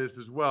Rams side of this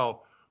as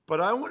well. But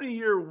I want to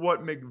hear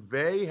what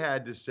McVay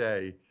had to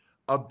say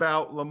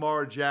about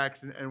Lamar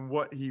Jackson and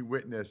what he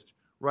witnessed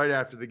right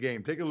after the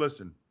game. Take a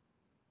listen.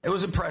 It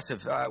was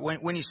impressive.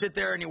 When you sit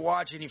there and you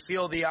watch and you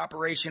feel the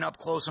operation up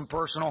close and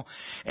personal,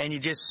 and you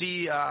just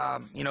see,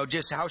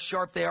 just how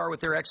sharp they are with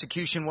their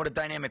execution, what a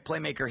dynamic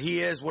playmaker he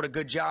is, what a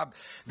good job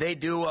they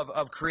do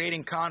of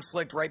creating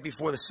conflict right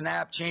before the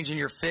snap, changing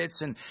your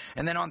fits. And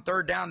then on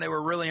third down, they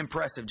were really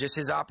impressive. Just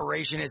his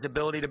operation, his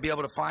ability to be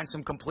able to find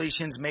some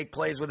completions, make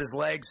plays with his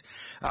legs.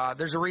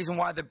 There's a reason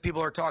why the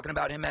people are talking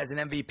about him as an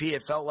MVP.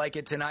 It felt like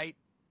it tonight.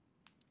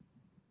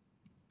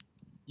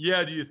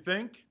 Yeah, do you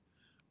think?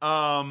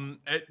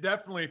 It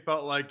definitely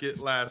felt like it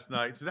last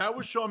night. So that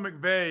was Sean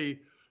McVay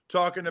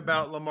talking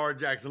about Lamar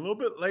Jackson. A little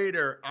bit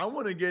later, I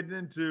want to get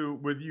into,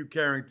 with you,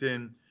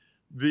 Carrington,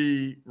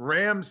 the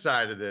Rams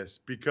side of this,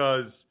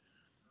 because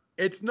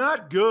it's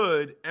not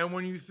good. And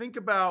when you think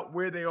about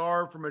where they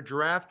are from a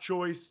draft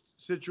choice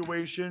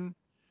situation,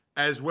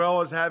 as well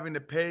as having to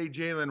pay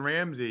Jalen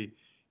Ramsey,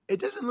 it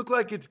doesn't look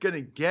like it's going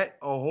to get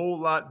a whole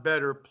lot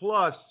better.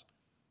 Plus,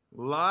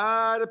 a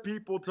lot of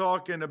people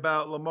talking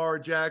about Lamar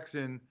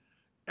Jackson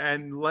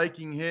and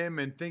liking him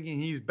and thinking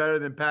he's better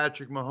than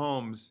Patrick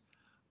Mahomes.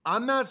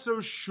 I'm not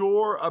so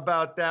sure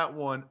about that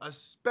one,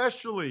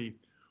 especially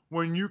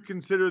when you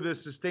consider the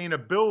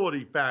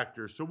sustainability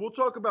factor. So we'll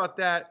talk about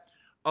that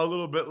a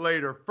little bit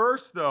later.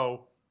 First,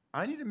 though,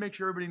 I need to make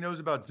sure everybody knows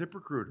about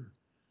ZipRecruiter.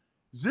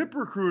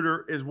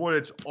 ZipRecruiter is what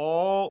it's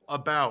all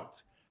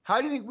about.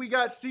 How do you think we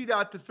got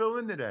CDOT to fill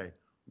in today?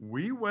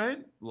 We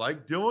went,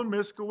 like Dylan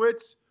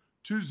Miskowitz,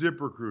 to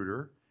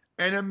ZipRecruiter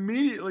and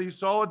immediately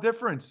saw a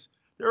difference.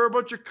 There were a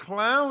bunch of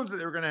clowns that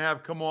they were going to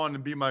have come on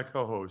and be my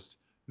co-host.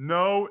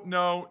 No.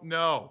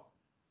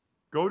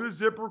 Go to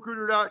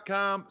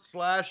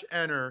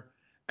ZipRecruiter.com/enter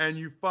and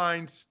you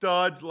find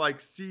studs like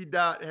C.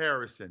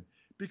 Harrison.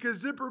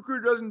 Because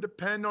ZipRecruiter doesn't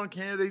depend on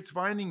candidates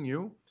finding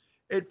you.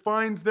 It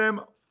finds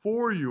them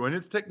for you. And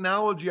its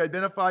technology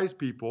identifies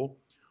people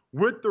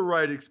with the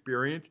right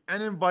experience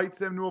and invites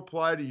them to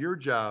apply to your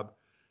job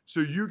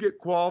so you get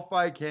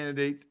qualified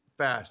candidates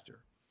faster.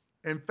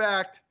 In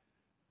fact,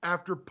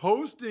 after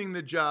posting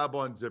the job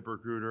on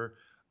ZipRecruiter,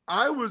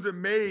 I was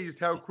amazed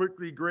how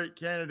quickly great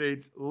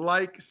candidates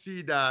like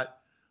CDOT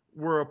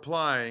were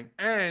applying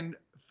and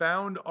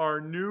found our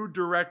new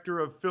director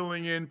of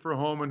filling in for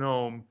Home and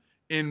Home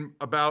in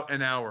about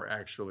an hour,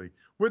 actually.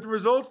 With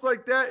results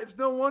like that, it's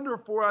no wonder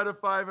 4 out of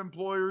 5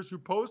 employers who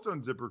post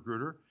on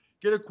ZipRecruiter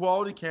get a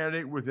quality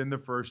candidate within the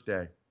first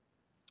day.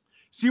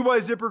 See why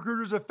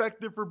ZipRecruiter is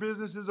effective for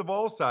businesses of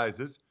all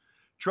sizes.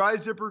 Try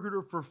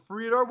ZipRecruiter for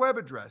free at our web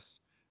address,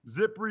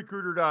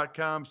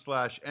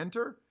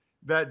 ZipRecruiter.com/enter.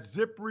 That's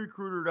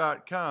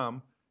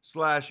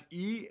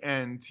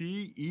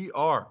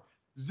ZipRecruiter.com/ENTER.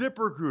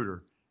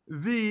 ZipRecruiter,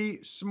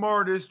 the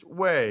smartest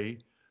way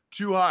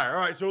to hire.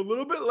 All right, so a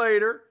little bit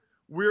later,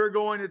 we're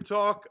going to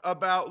talk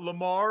about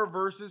Lamar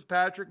versus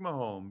Patrick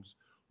Mahomes.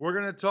 We're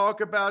going to talk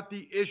about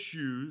the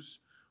issues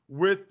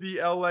with the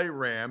LA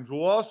Rams.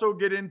 We'll also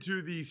get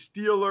into the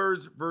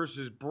Steelers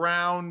versus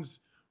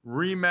Browns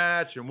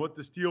rematch and what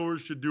the Steelers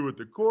should do at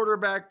the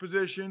quarterback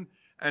position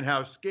and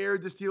how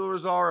scared the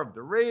Steelers are of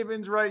the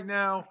Ravens right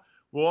now.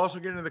 We'll also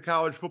get into the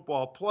college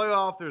football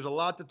playoff. There's a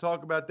lot to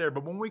talk about there.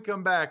 But when we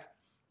come back,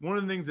 one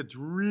of the things that's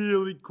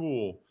really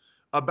cool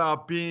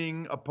about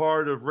being a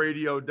part of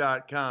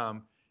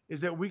radio.com is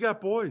that we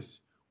got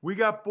boys. We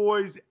got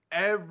boys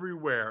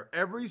everywhere.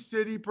 Every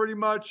city pretty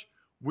much,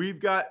 we've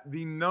got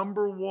the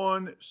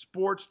 #1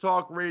 sports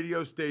talk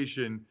radio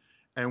station,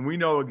 and we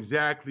know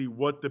exactly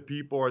what the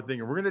people are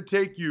thinking. We're going to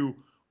take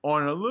you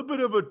on a little bit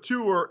of a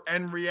tour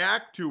and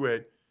react to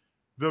it.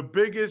 The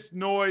biggest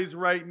noise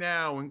right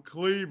now in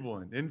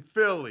Cleveland, in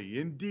Philly,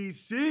 in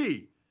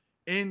D.C.,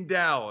 in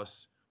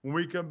Dallas, when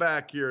we come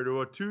back here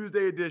to a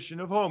Tuesday edition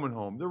of Home and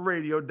Home, the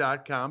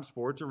radio.com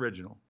sports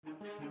original.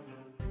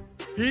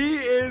 He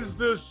is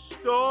the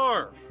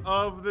star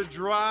of The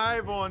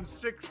Drive on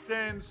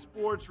 610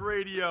 Sports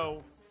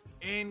Radio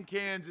in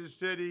Kansas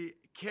City,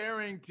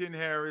 Carrington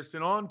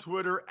Harrison, on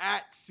Twitter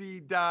at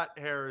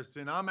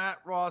C.Harrison. I'm at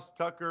Ross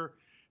Tucker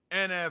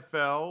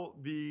NFL.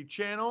 The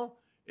channel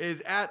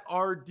is at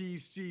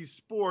RDC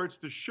Sports.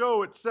 The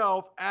show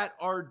itself at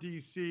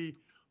RDC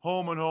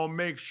Home and Home.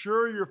 Make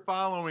sure you're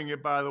following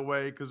it, by the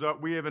way, because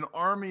we have an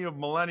army of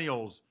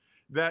millennials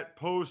that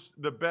post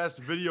the best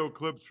video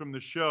clips from the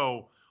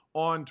show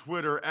on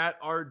Twitter at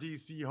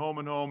RDC Home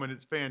and Home, and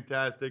it's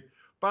fantastic.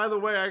 By the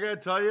way, I got to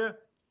tell you,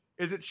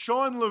 is it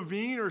Sean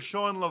Levine or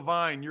Sean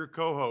Levine, your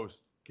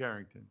co-host,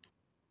 Carrington?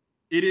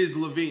 It is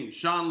Levine,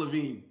 Sean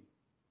Levine.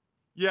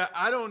 Yeah,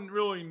 I don't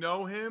really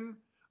know him.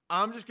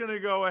 I'm just going to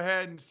go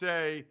ahead and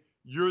say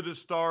you're the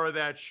star of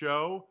that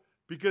show,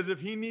 because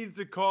if he needs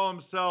to call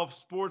himself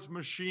Sports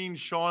Machine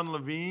Sean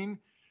Levine,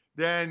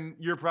 then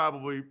you're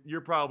probably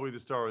the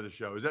star of the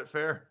show. Is that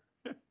fair?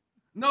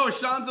 No,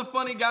 Sean's a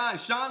funny guy.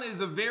 Sean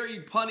is a very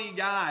punny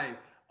guy.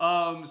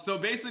 So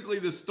basically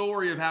the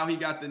story of how he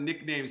got the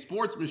nickname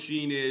Sports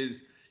Machine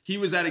is he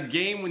was at a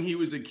game when he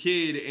was a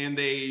kid, and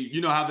they, you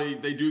know how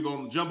they do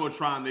on the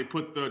Jumbotron, they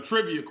put the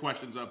trivia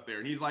questions up there.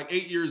 And he's like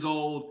 8 years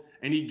old,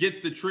 and he gets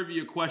the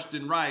trivia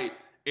question right.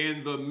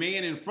 And the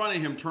man in front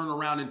of him turned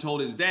around and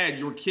told his dad,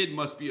 your kid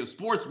must be a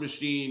sports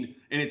machine,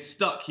 and it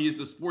stuck. He is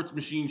the Sports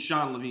Machine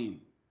Sean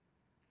Levine.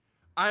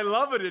 I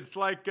love it. It's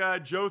like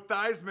Joe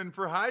Theismann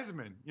for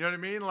Heisman. You know what I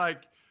mean?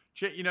 Like,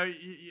 you know,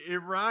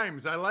 it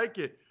rhymes. I like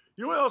it.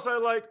 You know what else I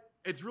like?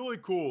 It's really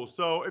cool.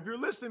 So if you're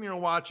listening or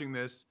watching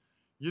this,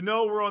 you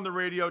know we're on the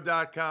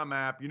radio.com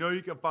app. You know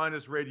you can find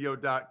us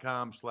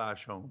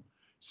radio.com/home.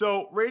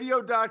 So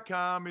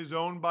radio.com is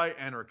owned by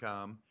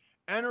Entercom.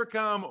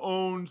 Entercom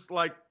owns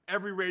like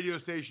every radio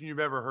station you've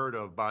ever heard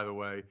of, by the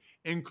way,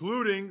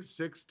 including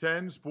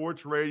 610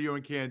 Sports Radio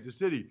in Kansas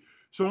City.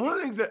 So one of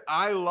the things that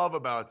I love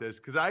about this,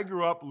 because I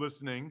grew up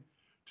listening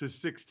to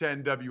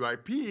 610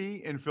 WIP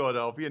in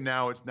Philadelphia.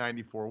 Now it's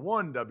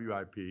 94.1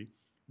 WIP.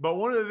 But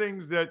one of the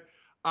things that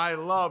I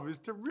love is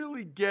to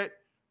really get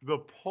the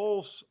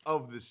pulse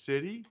of the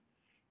city,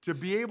 to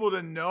be able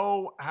to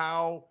know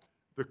how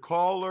the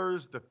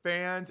callers, the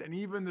fans, and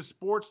even the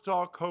sports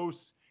talk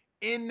hosts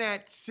in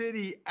that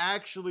city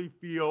actually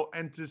feel,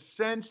 and to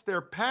sense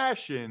their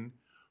passion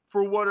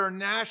for what are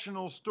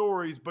national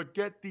stories, but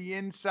get the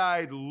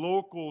inside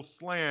local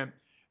slant.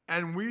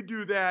 And we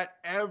do that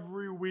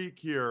every week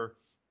here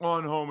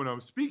on Home and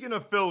Home. Speaking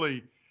of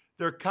Philly,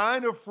 they're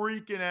kind of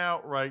freaking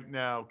out right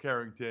now,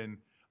 Carrington,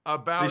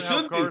 about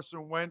how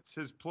Carson Wentz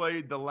has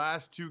played the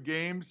last 2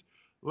 games.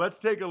 Let's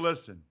take a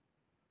listen.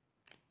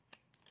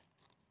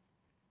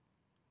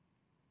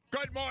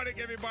 Good morning,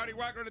 everybody.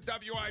 Welcome to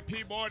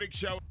WIP Morning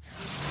Show.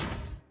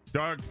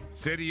 Doug,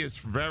 City is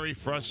very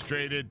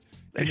frustrated.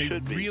 They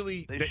should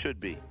be. They should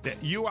be.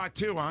 You are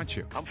too, aren't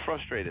you? I'm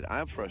frustrated.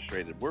 I'm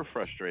frustrated. We're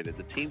frustrated.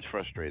 The team's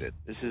frustrated.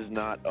 This is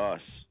not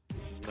us. This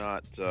is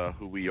not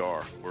who we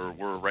are.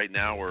 We're right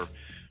now.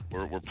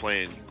 We're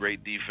playing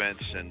great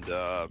defense and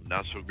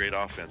not so great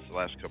offense the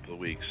last couple of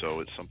weeks.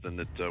 So it's something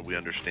that we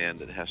understand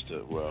that has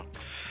to.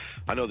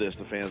 I know this.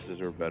 The fans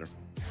deserve better.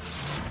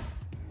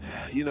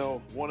 You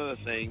know, one of the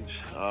things,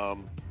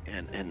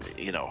 and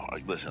you know,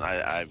 listen,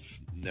 I've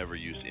never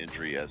used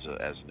injury as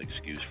an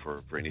excuse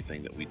for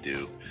anything that we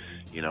do.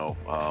 You know,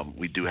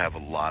 we do have a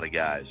lot of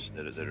guys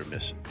that are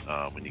missing.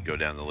 When you go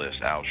down the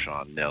list,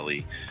 Alshon,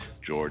 Nelly,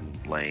 Jordan,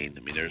 Lane. I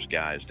mean, there's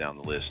guys down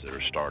the list that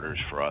are starters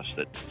for us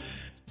that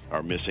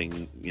are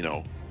missing, you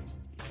know,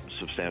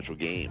 substantial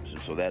games. And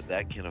so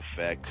that can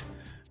affect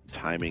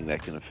timing,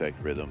 that can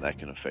affect rhythm, that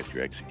can affect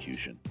your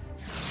execution.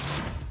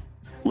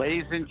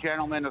 Ladies and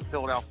gentlemen of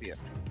Philadelphia,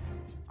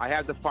 I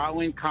have the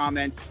following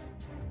comments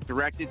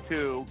directed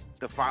to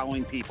the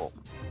following people.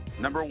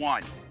 Number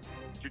 1,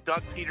 to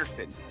Doug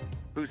Peterson,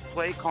 whose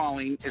play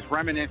calling is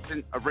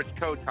reminiscent of Rich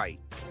Kotite,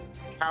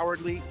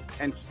 cowardly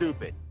and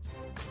stupid.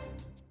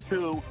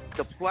 2,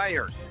 the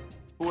players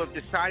who have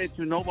decided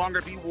to no longer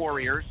be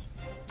warriors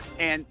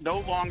and no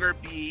longer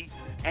be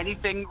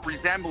anything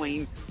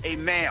resembling a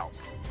male.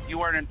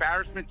 You are an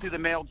embarrassment to the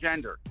male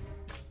gender.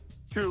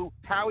 To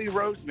Howie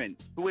Roseman,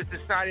 who has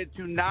decided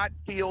to not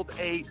field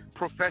a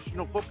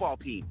professional football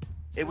team.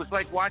 It was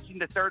like watching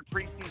the third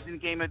preseason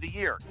game of the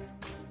year.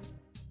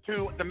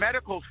 To the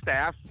medical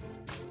staff,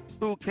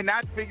 who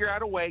cannot figure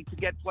out a way to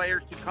get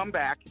players to come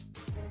back.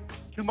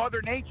 To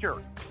Mother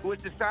Nature, who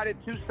has decided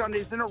 2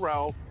 Sundays in a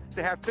row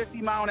to have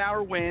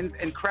 50-mile-an-hour winds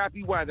and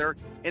crappy weather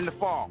in the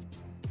fall.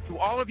 To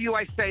all of you,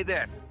 I say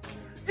this.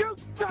 You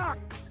suck!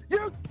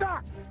 You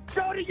suck!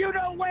 Go to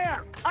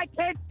you-know-where! I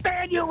can't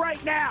stand you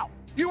right now!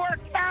 You are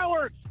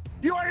cowards!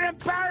 You are an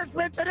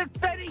embarrassment to the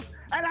city!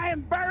 And I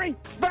am very,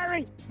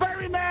 very,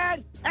 very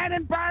mad and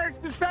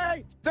embarrassed to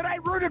say that I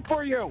rooted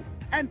for you.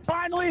 And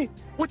finally,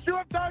 what you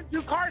have done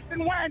to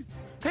Carson Wentz,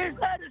 his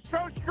head is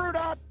so screwed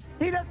up,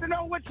 he doesn't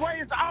know which way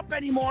is up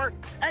anymore,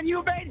 and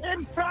you made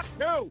him suck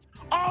too.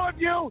 All of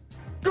you,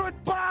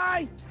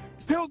 goodbye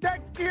till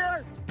next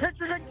year,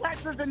 pitchers and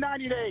catchers in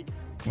 90 days.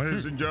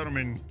 Ladies and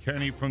gentlemen,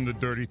 Kenny from the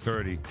Dirty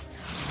 30.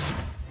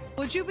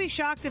 Would you be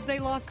shocked if they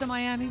lost to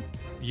Miami?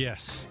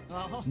 Yes.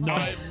 Oh. No.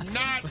 I'm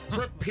not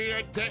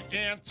prepared to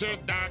answer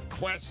that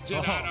question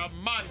on a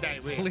Monday.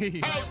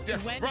 Please.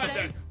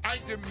 Brother, I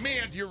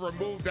demand you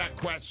remove that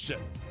question.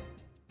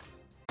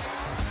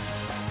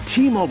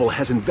 T-Mobile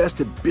has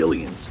invested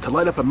billions to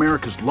light up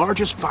America's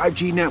largest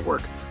 5G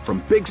network,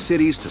 from big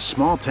cities to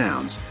small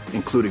towns,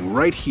 including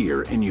right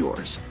here in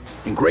yours.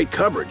 And great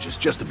coverage is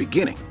just the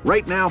beginning.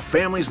 Right now,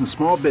 families and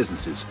small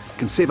businesses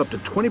can save up to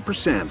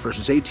 20%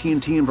 versus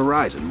AT&T and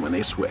Verizon when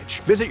they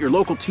switch. Visit your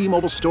local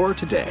T-Mobile store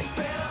today.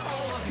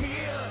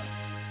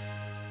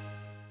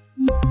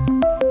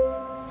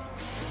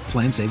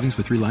 Plan savings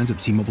with 3 lines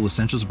of T-Mobile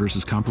Essentials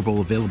versus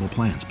comparable available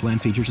plans. Plan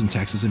features and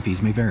taxes and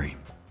fees may vary.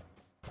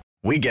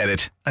 We get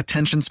it.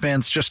 Attention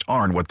spans just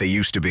aren't what they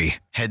used to be.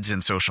 Heads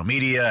in social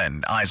media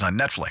and eyes on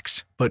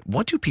Netflix. But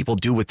what do people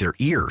do with their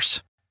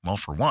ears? Well,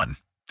 for one,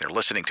 they're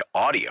listening to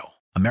audio.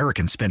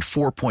 Americans spend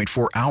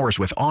 4.4 hours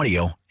with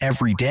audio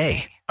every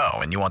day. Oh,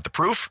 and you want the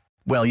proof?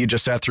 Well, you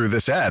just sat through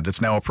this ad that's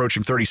now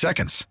approaching 30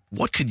 seconds.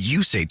 What could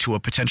you say to a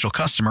potential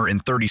customer in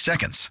 30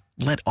 seconds?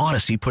 Let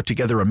Odyssey put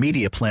together a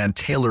media plan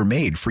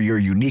tailor-made for your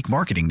unique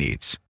marketing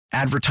needs.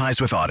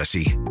 Advertise with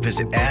Odyssey.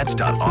 Visit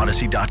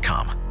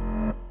ads.odyssey.com.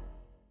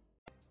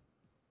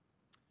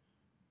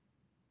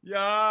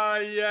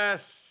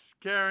 Yes,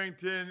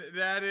 Carrington.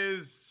 That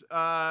is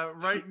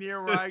right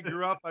near where I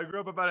grew up. I grew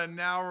up about an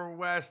hour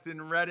west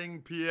in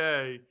Reading,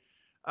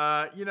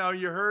 PA.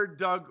 You heard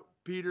Doug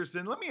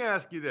Peterson. Let me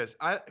ask you this,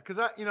 because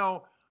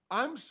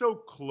I'm so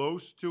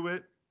close to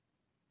it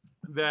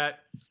that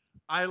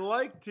I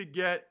like to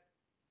get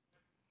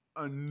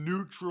a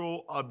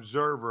neutral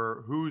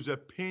observer whose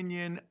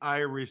opinion I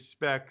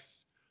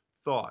respect's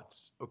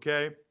thoughts.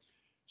 Okay,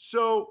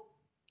 so.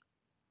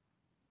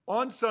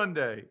 On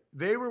Sunday,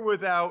 they were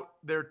without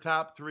their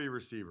top 3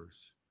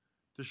 receivers,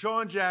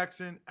 DeSean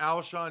Jackson,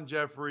 Alshon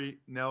Jeffrey,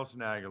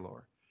 Nelson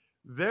Aguilar.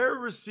 Their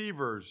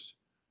receivers,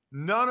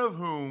 none of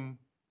whom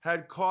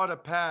had caught a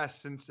pass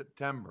since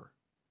September.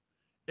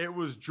 It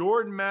was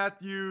Jordan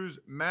Matthews,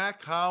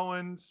 Mac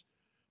Hollins,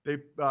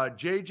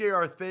 J.J.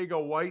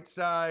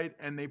 Arcega-Whiteside,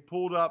 and they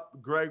pulled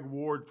up Greg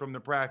Ward from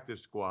the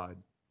practice squad.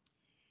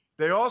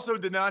 They also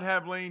did not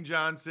have Lane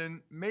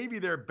Johnson, maybe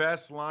their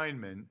best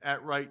lineman,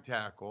 at right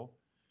tackle.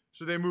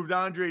 So they moved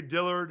Andre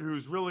Dillard,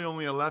 who's really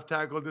only a left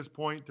tackle at this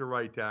point, to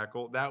right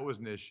tackle. That was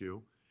an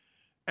issue.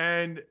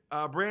 And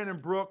Brandon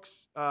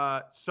Brooks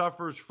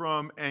suffers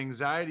from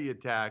anxiety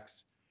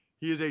attacks.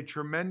 He is a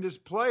tremendous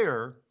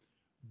player,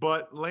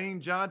 but Lane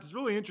Johnson is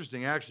really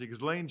interesting, actually,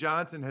 because Lane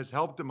Johnson has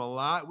helped him a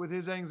lot with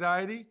his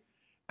anxiety.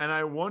 And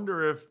I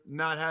wonder if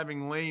not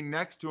having Lane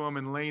next to him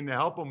and Lane to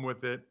help him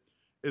with it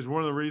is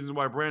one of the reasons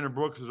why Brandon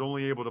Brooks was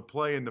only able to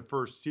play in the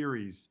first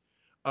series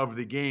of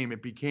the game.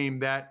 It became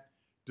that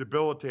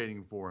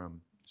debilitating for him.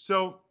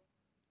 So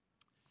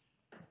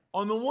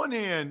on the one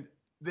hand,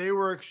 they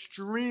were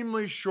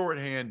extremely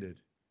shorthanded,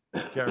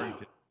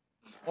 Carrington.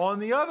 On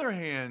the other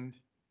hand,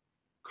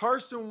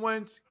 Carson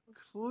Wentz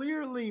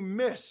clearly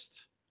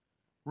missed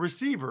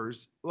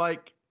receivers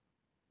like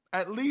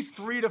at least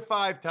 3 to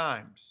 5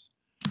 times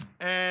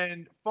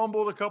and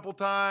fumbled a couple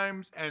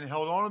times and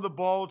held on to the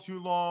ball too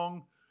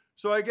long.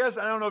 So I guess,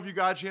 I don't know if you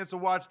got a chance to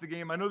watch the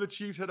game. I know the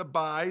Chiefs had a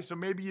bye, so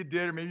maybe you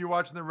did, or maybe you're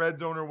watching the red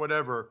zone or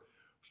whatever.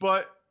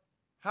 But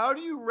how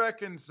do you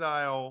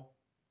reconcile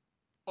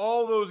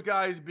all those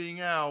guys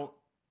being out,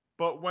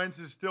 but Wentz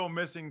is still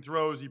missing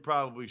throws he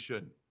probably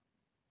shouldn't?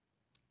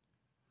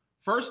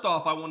 First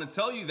off, I want to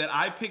tell you that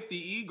I picked the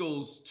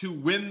Eagles to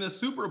win the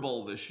Super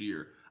Bowl this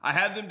year. I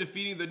had them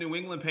defeating the New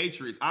England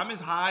Patriots. I'm as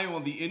high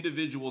on the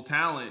individual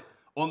talent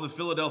on the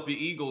Philadelphia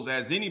Eagles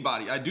as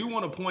anybody. I do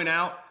want to point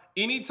out,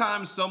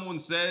 anytime someone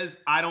says,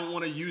 I don't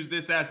want to use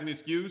this as an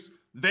excuse,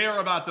 they are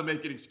about to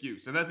make an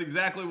excuse. And that's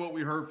exactly what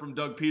we heard from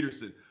Doug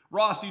Peterson.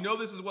 Ross, you know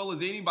this as well as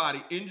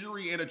anybody.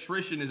 Injury and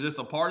attrition is just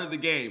a part of the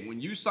game.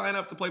 When you sign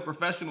up to play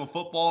professional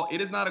football,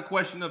 it is not a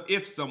question of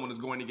if someone is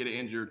going to get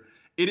injured.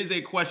 It is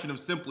a question of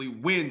simply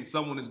when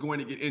someone is going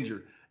to get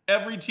injured.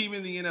 Every team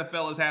in the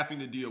NFL is having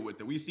to deal with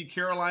it. We see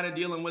Carolina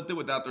dealing with it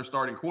without their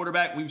starting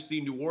quarterback. We've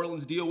seen New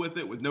Orleans deal with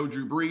it with no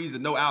Drew Brees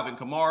and no Alvin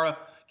Kamara.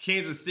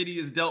 Kansas City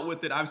has dealt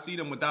with it. I've seen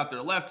them without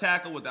their left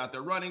tackle, without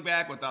their running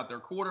back, without their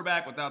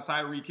quarterback, without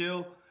Tyreek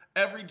Hill.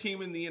 Every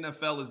team in the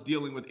NFL is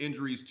dealing with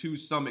injuries to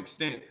some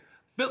extent.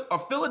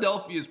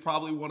 Philadelphia is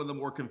probably one of the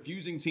more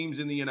confusing teams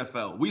in the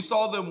NFL. We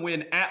saw them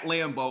win at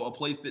Lambeau, a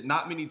place that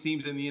not many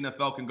teams in the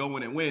NFL can go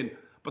in and win.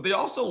 But they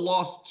also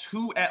lost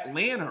to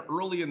Atlanta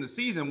early in the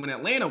season when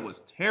Atlanta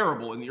was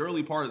terrible in the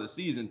early part of the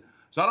season.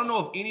 So I don't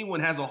know if anyone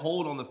has a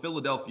hold on the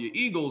Philadelphia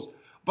Eagles,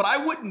 but I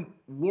wouldn't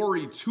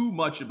worry too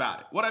much about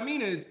it. What I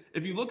mean is,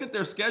 if you look at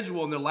their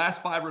schedule in their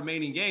last 5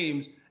 remaining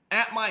games,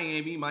 at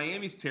Miami,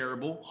 Miami's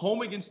terrible,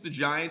 home against the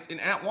Giants,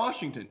 and at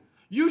Washington.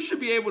 You should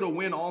be able to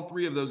win all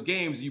 3 of those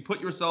games. You put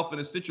yourself in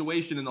a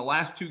situation in the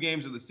last 2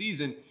 games of the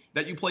season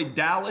that you play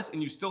Dallas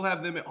and you still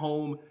have them at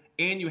home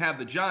and you have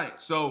the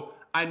Giants. So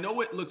I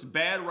know it looks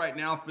bad right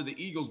now for the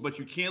Eagles, but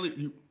you can't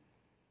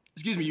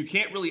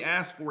really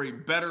ask for a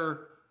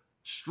better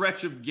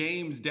stretch of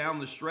games down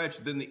the stretch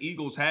than the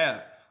Eagles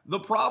have. The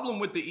problem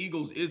with the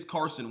Eagles is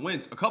Carson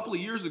Wentz. A couple of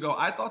years ago,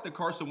 I thought that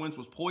Carson Wentz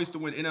was poised to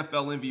win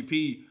NFL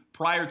MVP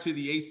prior to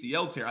the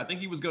ACL tear. I think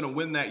he was going to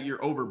win that year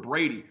over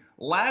Brady.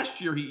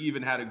 Last year, he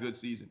even had a good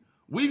season.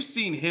 We've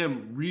seen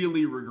him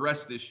really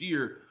regress this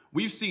year.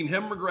 We've seen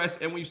him regress,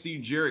 and we've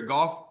seen Jared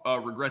Goff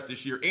regress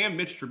this year, and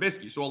Mitch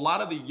Trubisky. So a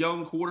lot of the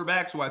young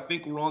quarterbacks who I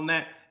think were on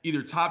that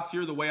either top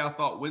tier the way I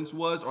thought Wentz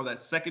was or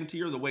that second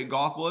tier the way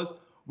Goff was,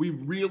 we've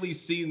really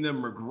seen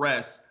them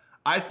regress.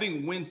 I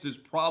think Wentz is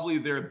probably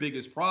their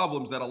biggest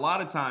problems, that a lot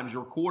of times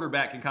your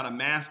quarterback can kind of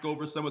mask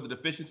over some of the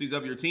deficiencies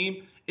of your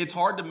team. It's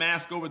hard to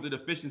mask over the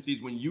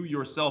deficiencies when you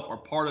yourself are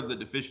part of the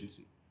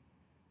deficiency.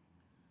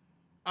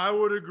 I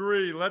would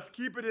agree. Let's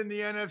keep it in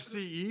the NFC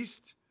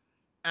East.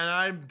 And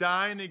I'm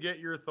dying to get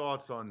your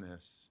thoughts on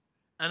this.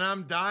 And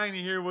I'm dying to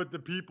hear what the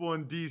people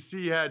in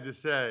D.C. had to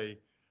say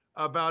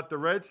about the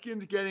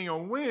Redskins getting a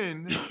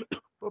win,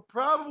 but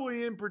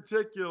probably in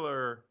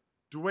particular,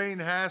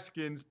 Dwayne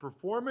Haskins'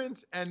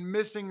 performance and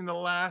missing the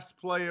last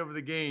play of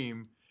the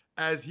game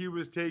as he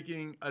was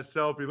taking a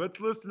selfie. Let's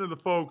listen to the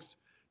folks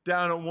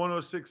down at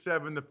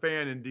 106.7 The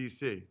Fan in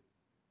D.C.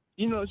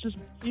 You know, it's just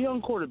a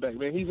young quarterback,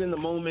 man. He's in the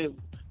moment.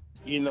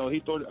 You know, he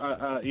thought,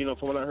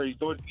 from what I heard, he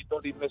thought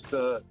he missed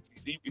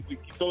he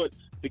thought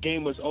the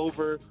game was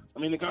over. I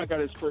mean, the guy got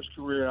his first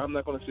career. I'm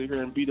not going to sit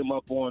here and beat him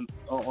up on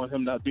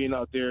him not being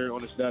out there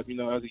on the staff. You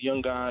know, as a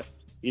young guy,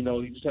 you know,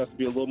 he just has to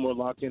be a little more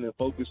locked in and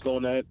focused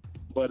on that.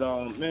 But,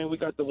 man, we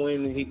got the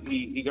win.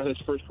 He got his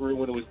first career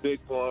when it was big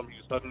for him. He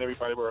was hugging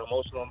everybody. We were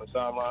emotional on the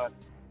sideline.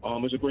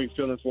 It was a great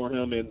feeling for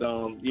him.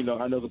 And, you know,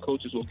 I know the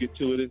coaches will get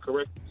to it and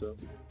correct it. So.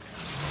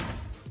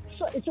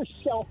 It's a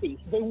selfie.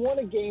 They won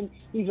a game.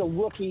 He's a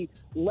rookie.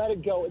 Let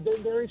it go.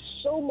 There is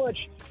so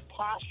much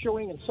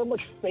posturing and so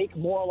much fake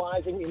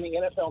moralizing in the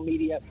NFL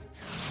media.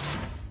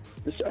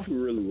 The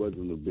selfie really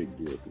wasn't a big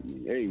deal for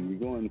me. Hey, you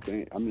go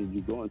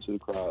into the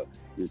crowd,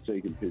 you're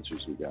taking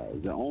pictures with guys.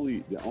 The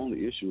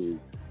only issue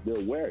is the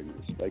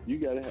awareness. Like, you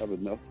got to have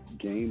enough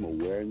game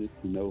awareness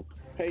to know,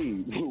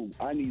 hey,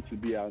 I need to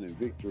be out in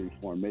victory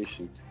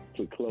formation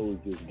to close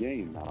this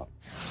game out.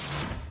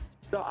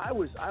 So I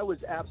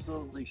was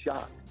absolutely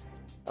shocked.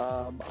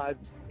 I've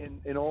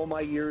in all my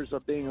years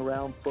of being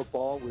around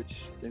football, which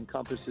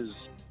encompasses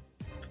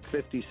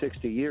 50,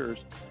 60 years,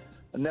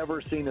 I've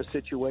never seen a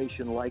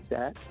situation like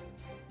that.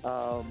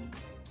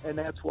 And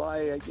that's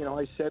why,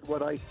 I said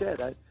what I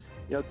said.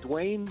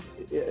 Dwayne,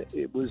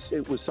 it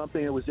was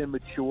something that was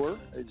immature.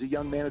 As a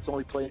young man, it's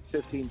only played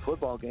 15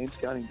 football games,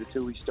 counting the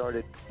 2 he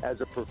started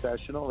as a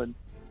professional, and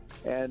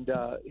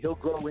he'll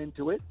grow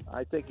into it.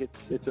 I think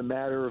it's a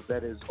matter of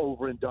that is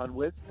over and done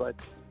with. But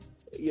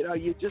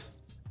you just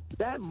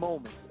that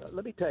moment.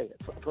 Let me tell you,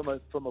 from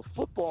a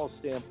football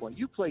standpoint,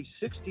 you play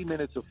 60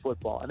 minutes of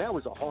football, and that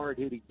was a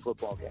hard-hitting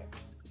football game.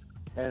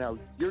 And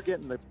you're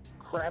getting the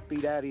crap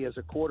beat out of you as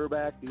a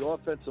quarterback. The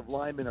offensive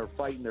linemen are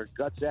fighting their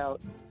guts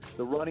out.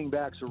 The running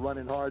backs are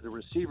running hard. The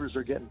receivers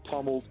are getting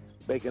pummeled,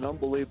 making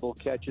unbelievable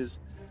catches.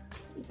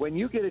 When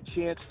you get a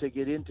chance to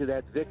get into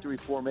that victory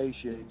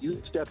formation,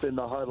 you step in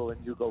the huddle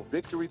and you go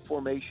victory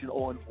formation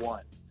on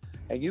 1,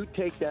 and you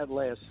take that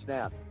last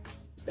snap,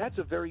 that's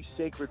a very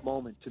sacred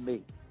moment to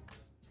me.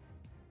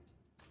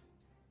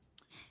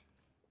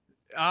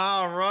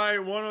 All right,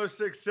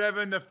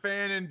 106.7 The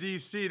Fan in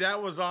D.C. That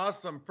was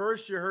awesome.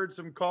 First, you heard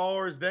some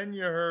callers. Then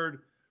you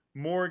heard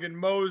Morgan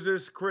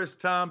Moses, Chris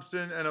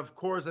Thompson, and, of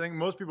course, I think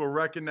most people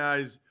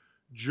recognize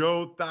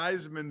Joe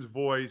Theismann's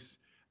voice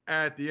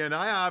at the end.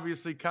 I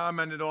obviously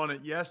commented on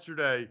it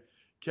yesterday,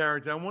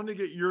 Carrington. I wanted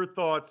to get your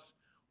thoughts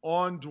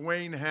on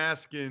Dwayne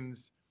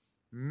Haskins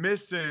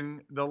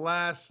missing the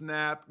last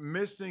snap,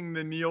 missing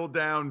the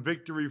kneel-down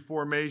victory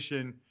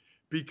formation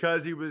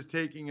because he was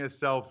taking a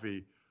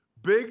selfie.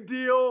 Big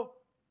deal,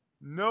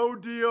 no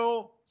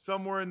deal,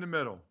 somewhere in the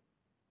middle.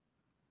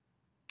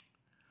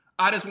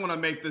 I just want to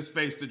make this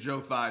face to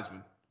Joe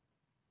Theismann.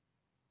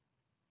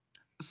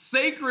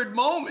 Sacred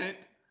moment.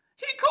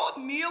 He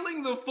called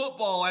kneeling the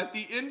football at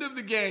the end of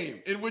the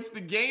game, in which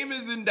the game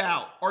is in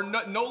doubt, or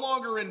no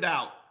longer in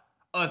doubt,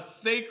 a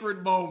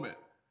sacred moment.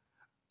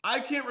 I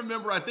can't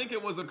remember. I think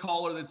it was a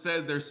caller that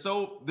said there's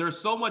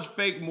so much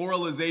fake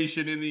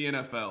moralization in the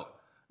NFL.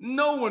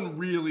 No one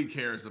really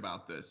cares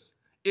about this.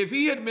 If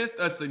he had missed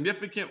a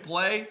significant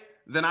play,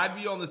 then I'd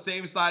be on the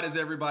same side as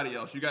everybody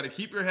else. You got to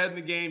keep your head in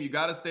the game. You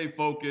got to stay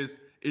focused.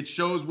 It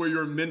shows where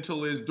your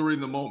mental is during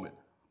the moment.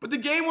 But the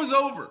game was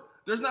over.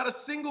 There's not a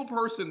single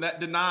person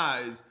that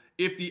denies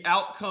if the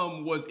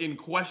outcome was in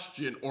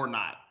question or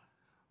not.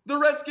 The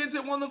Redskins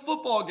had won the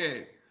football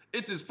game.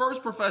 It's his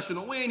first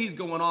professional win. He's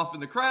going off in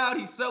the crowd.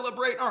 He's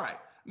celebrating. All right,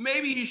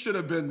 maybe he should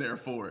have been there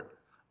for it.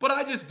 But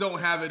I just don't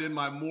have it in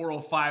my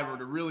moral fiber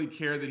to really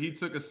care that he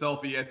took a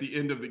selfie at the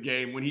end of the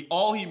game when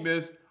all he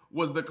missed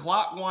was the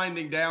clock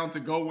winding down to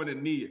go in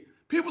and knee it.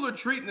 People are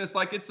treating this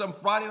like it's some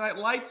Friday Night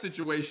Lights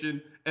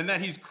situation and that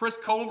he's Chris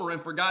Comer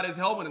and forgot his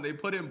helmet and they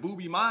put in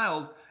Boobie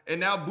Miles and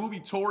now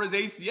Boobie tore his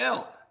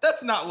ACL.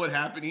 That's not what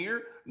happened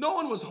here. No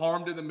one was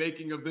harmed in the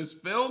making of this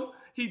film.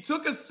 He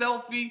took a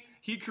selfie.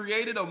 He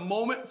created a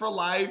moment for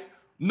life.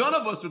 None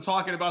of us are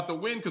talking about the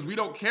win because we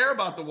don't care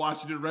about the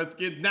Washington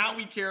Redskins. Now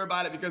we care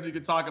about it because we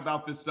can talk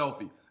about this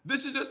selfie.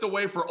 This is just a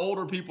way for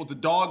older people to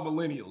dog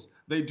millennials.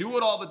 They do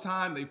it all the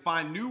time. They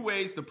find new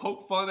ways to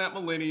poke fun at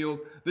millennials.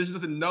 This is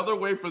just another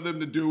way for them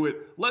to do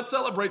it. Let's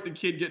celebrate the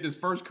kid getting his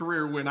first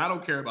career win. I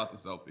don't care about the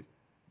selfie.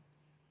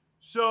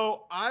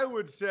 So I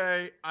would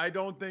say I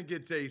don't think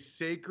it's a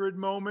sacred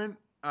moment.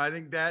 I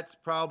think that's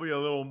probably a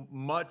little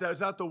much. That's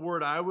not the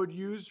word I would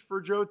use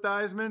for Joe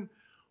Theismann.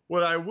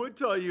 What I would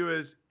tell you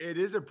is it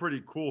is a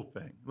pretty cool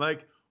thing.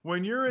 Like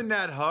when you're in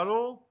that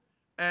huddle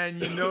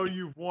and you know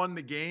you've won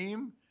the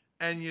game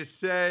and you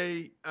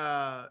say,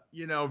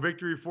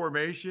 victory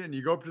formation, and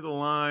you go up to the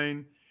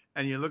line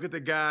and you look at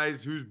the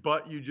guys whose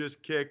butt you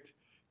just kicked,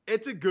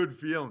 it's a good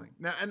feeling.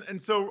 Now,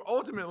 and so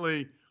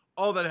ultimately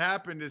all that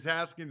happened is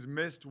Haskins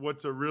missed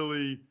what's a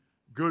really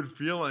good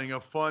feeling, a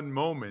fun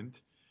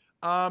moment.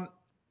 What's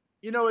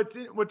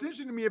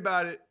interesting to me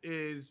about it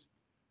is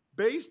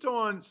based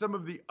on some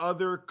of the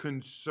other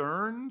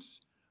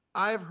concerns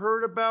I've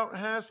heard about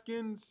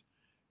Haskins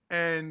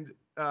and,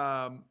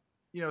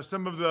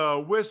 some of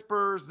the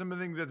whispers, some of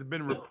the things that's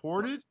been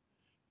reported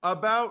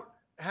about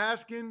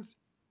Haskins.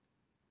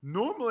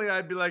 Normally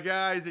I'd be like,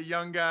 he's a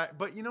young guy.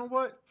 But you know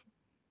what?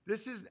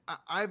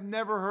 I've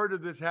never heard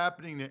of this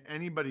happening to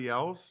anybody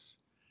else.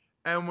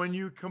 And when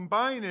you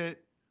combine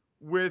it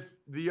with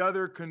the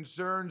other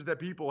concerns that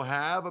people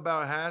have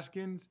about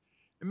Haskins,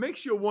 it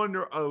makes you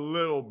wonder a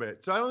little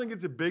bit. So I don't think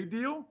it's a big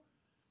deal.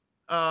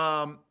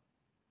 And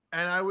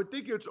I would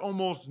think it's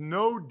almost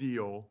no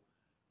deal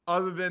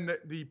other than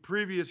the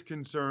previous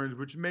concerns,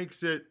 which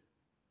makes it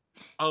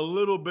a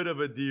little bit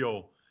of a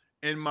deal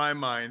in my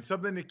mind.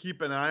 Something to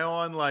keep an eye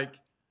on. Like,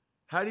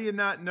 how do you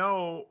not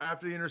know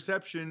after the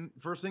interception,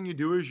 first thing you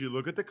do is you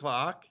look at the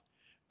clock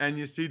and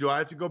you see, do I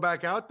have to go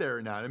back out there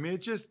or not? I mean,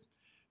 it's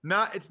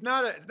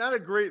not a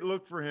great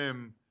look for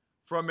him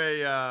from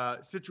a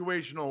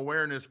situational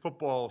awareness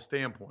football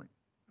standpoint.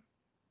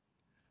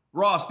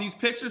 Ross, these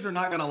pictures are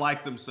not going to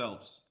like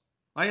themselves.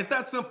 Like, it's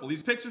that simple.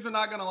 These pictures are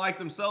not going to like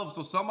themselves,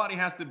 so somebody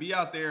has to be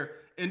out there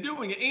and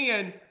doing it.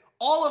 And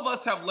all of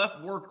us have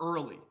left work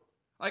early.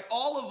 Like,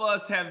 all of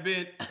us have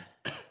been,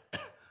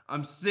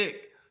 I'm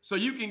sick. So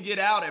you can get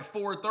out at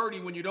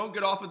 4:30 when you don't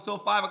get off until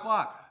 5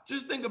 o'clock.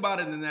 Just think about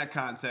it in that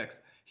context.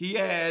 He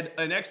had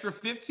an extra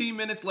 15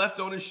 minutes left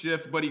on his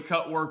shift, but he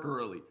cut work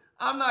early.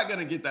 I'm not going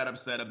to get that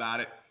upset about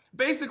it.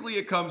 Basically,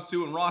 it comes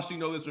to, and Ross, you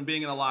know this from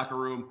being in the locker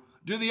room,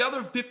 do the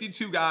other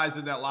 52 guys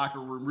in that locker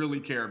room really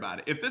care about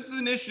it? If this is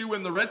an issue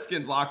in the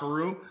Redskins locker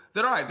room,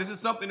 then all right, this is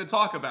something to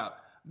talk about.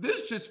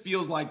 This just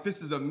feels like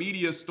this is a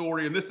media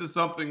story, and this is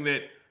something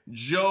that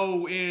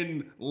Joe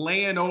in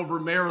Landover,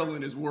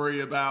 Maryland is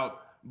worried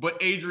about, but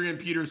Adrian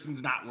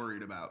Peterson's not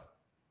worried about.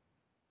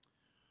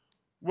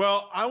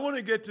 Well, I want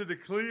to get to the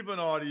Cleveland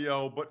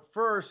audio, but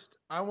first,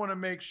 I want to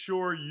make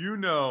sure you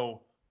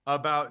know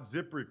about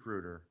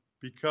ZipRecruiter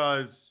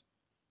because,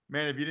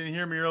 man, if you didn't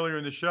hear me earlier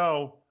in the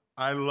show,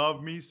 I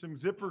love me some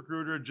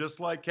ZipRecruiter, just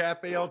like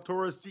Cafe El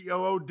Toro's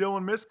COO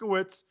Dylan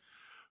Miskowitz,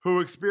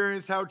 who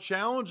experienced how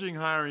challenging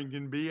hiring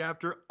can be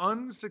after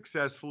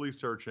unsuccessfully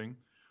searching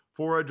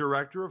for a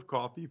director of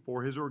coffee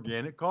for his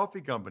organic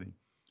coffee company.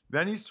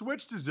 Then he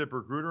switched to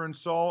ZipRecruiter and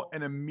saw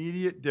an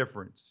immediate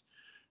difference.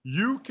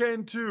 You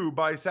can too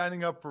by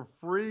signing up for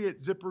free at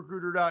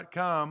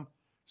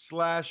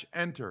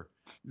ZipRecruiter.com/enter.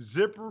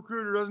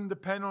 ZipRecruiter doesn't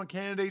depend on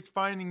candidates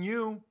finding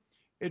you.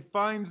 It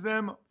finds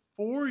them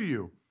for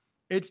you.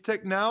 Its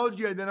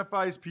technology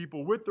identifies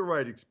people with the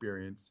right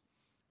experience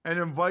and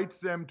invites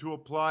them to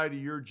apply to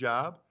your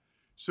job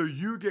so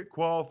you get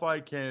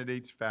qualified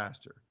candidates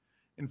faster.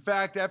 In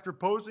fact, after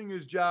posting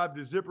his job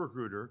to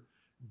ZipRecruiter,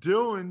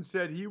 Dylan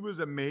said he was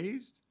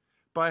amazed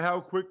by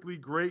how quickly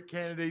great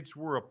candidates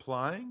were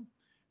applying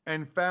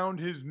and found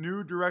his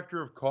new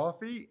director of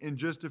coffee in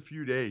just a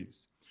few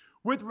days.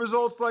 With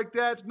results like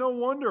that, it's no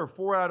wonder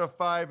 4 out of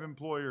 5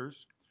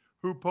 employers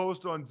who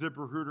post on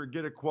ZipRecruiter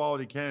get a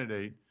quality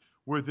candidate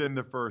within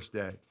the first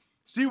day.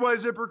 See why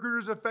ZipRecruiter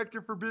is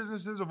effective for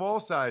businesses of all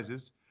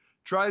sizes.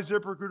 Try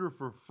ZipRecruiter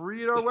for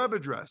free at our web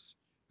address,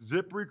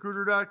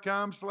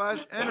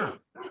 ZipRecruiter.com/enter.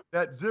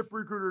 That's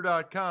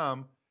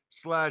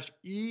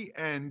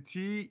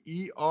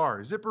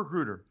ZipRecruiter.com/ENTER.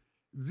 ZipRecruiter,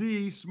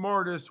 the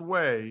smartest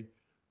way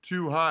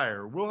to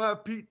hire. We'll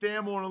have Pete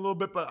Thamel in a little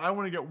bit, but I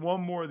want to get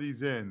one more of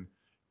these in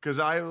because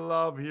I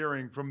love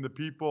hearing from the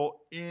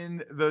people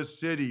in the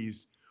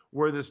cities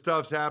where the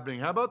stuff's happening.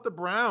 How about the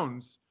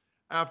Browns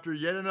after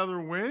yet another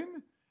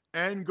win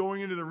and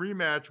going into the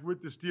rematch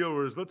with the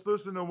Steelers? Let's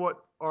listen to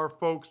what our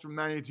folks from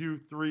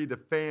 92.3 The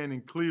Fan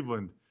in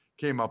Cleveland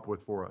came up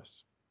with for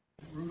us.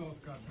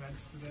 Rudolph got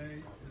benched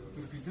today.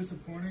 Would it be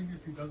disappointing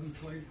if he doesn't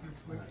play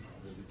next week? I don't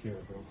really care,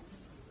 bro.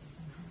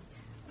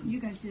 You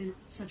guys did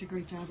such a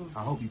great job of.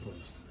 I hope he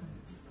plays.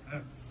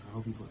 I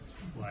hope he plays.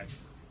 Why? Did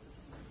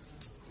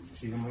you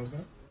see him last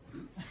night?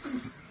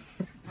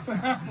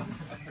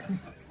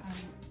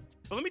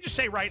 But let me just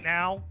say right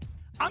now,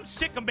 I'm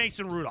sick of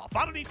Mason Rudolph.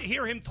 I don't need to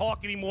hear him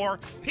talk anymore.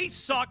 He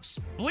sucks.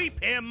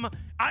 Bleep him.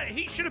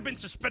 He should have been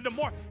suspended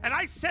more. And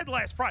I said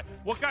last Friday,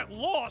 what got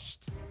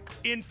lost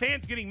in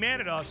fans getting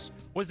mad at us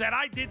was that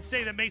I did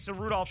say that Mason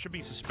Rudolph should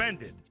be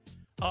suspended.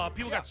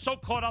 People got so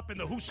caught up in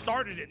the who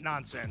started it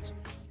nonsense.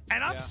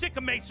 And I'm sick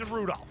of Mason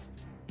Rudolph.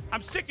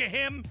 I'm sick of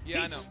him.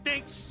 He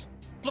stinks,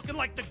 looking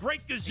like the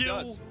great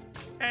Gazoo.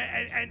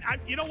 And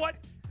you know what?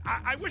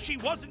 I wish he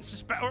wasn't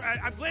suspended.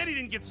 I'm glad he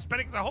didn't get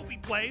suspended because I hope he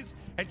plays.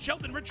 And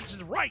Sheldon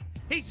Richardson's right.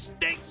 He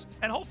stinks,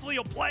 and hopefully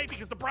he'll play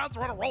because the Browns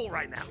are on a roll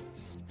right now.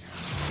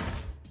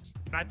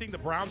 And I think the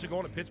Browns are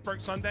going to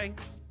Pittsburgh Sunday,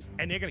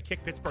 and they're going to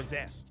kick Pittsburgh's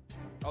ass.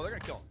 Oh, they're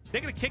going to kill him.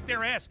 They're going to kick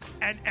their ass.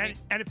 And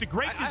if the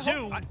great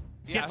Gazoo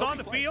gets on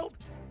the field,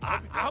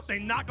 I hope they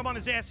knock him on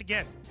his ass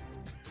again.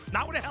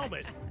 Not with a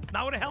helmet.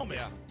 Not with a helmet.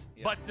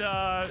 Yeah. But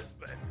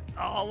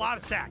a lot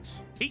of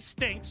sacks. He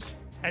stinks.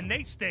 And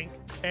they stink,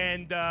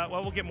 and,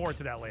 we'll get more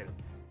into that later.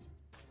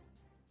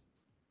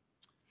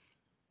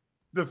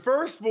 The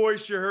first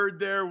voice you heard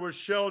there was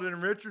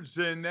Sheldon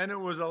Richardson. Then it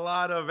was a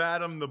lot of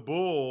Adam the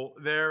Bull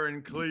there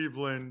in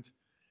Cleveland.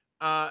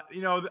 I'll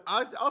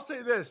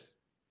say this,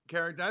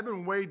 Carrington. I've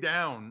been way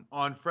down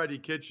on Freddie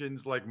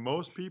Kitchens like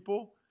most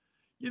people.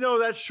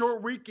 That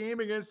short week game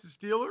against the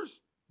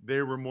Steelers,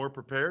 they were more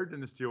prepared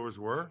than the Steelers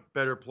were.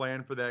 Better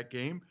plan for that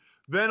game.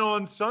 Then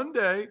on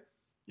Sunday,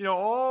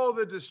 all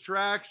the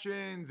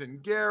distractions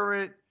and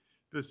Garrett,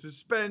 the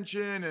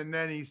suspension, and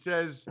then he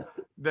says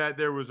that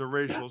there was a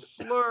racial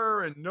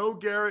slur and no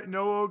Garrett,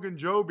 no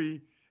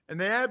Ogunjobi, and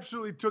they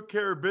absolutely took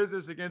care of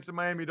business against the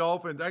Miami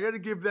Dolphins. I got to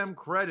give them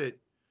credit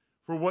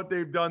for what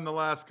they've done the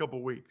last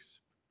couple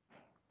weeks.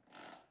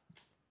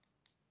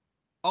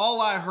 All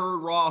I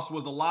heard, Ross,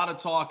 was a lot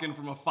of talking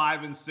from a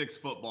 5-6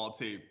 football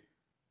team.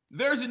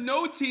 There's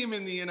no team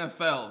in the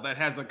NFL that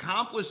has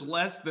accomplished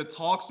less that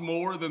talks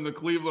more than the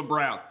Cleveland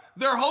Browns.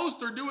 Their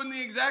hosts are doing the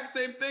exact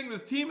same thing.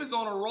 This team is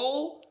on a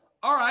roll.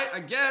 All right, I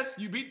guess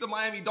you beat the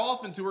Miami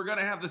Dolphins, who are going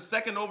to have the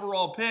second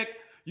overall pick.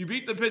 You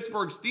beat the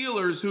Pittsburgh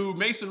Steelers, who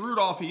Mason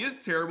Rudolph, he is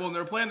terrible, and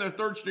they're playing their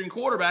third-string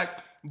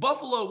quarterback.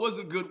 Buffalo was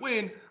a good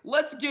win.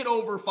 Let's get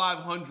over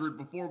 500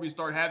 before we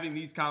start having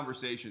these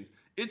conversations.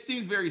 It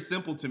seems very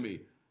simple to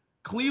me.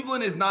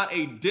 Cleveland is not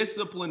a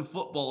disciplined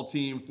football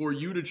team for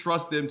you to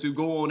trust them to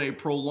go on a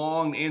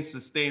prolonged and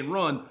sustained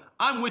run.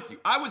 I'm with you.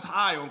 I was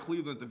high on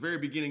Cleveland at the very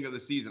beginning of the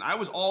season. I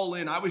was all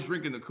in. I was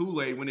drinking the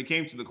Kool-Aid when it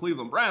came to the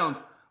Cleveland Browns.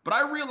 But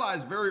I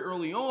realized very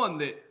early on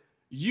that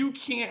you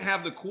can't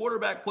have the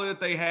quarterback play that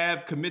they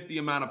have, commit the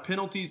amount of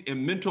penalties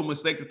and mental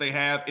mistakes that they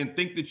have, and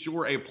think that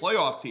you're a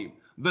playoff team.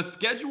 The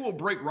schedule will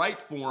break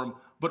right for them,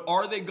 but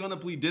are they going to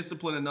be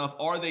disciplined enough?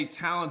 Are they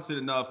talented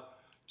enough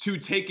to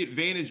take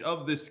advantage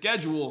of this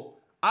schedule?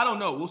 I don't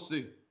know. We'll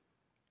see.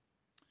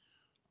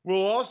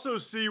 We'll also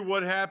see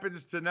what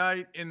happens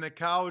tonight in the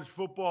college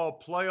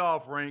football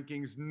playoff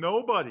rankings.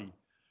 Nobody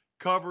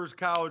covers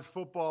college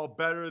football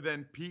better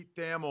than Pete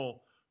Thamel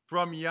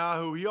from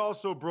Yahoo. He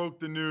also broke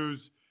the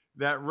news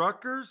that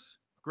Rutgers,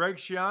 Greg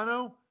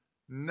Schiano,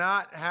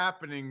 not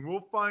happening.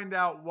 We'll find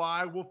out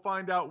why. We'll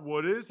find out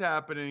what is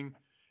happening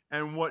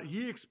and what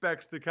he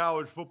expects the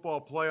college football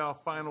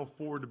playoff Final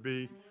Four to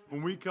be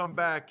when we come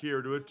back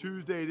here to a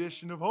Tuesday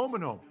edition of Home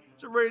and Home.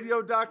 It's a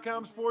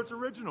Radio.com sports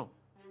original.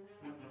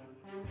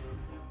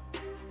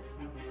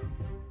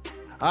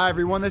 Hi,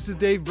 everyone. This is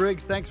Dave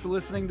Briggs. Thanks for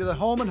listening to the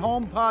Home and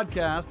Home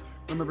podcast.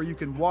 Remember, you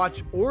can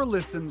watch or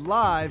listen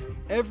live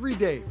every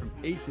day from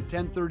 8 to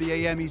 10:30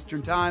 a.m.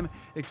 Eastern Time,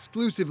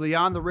 exclusively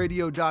on the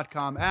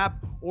Radio.com app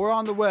or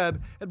on the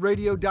web at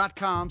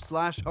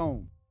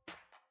radio.com/home.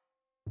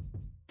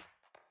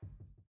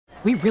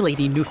 We really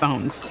need new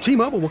phones.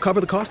 T-Mobile will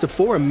cover the cost of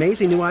 4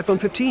 amazing new iPhone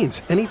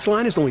 15s, and each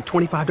line is only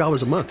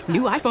 $25 a month.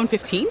 New iPhone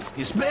 15s?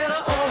 It's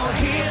better over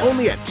here.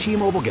 Only at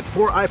T-Mobile, get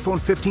 4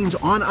 iPhone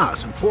 15s on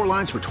us and 4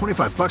 lines for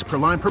 $25 per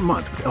line per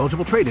month with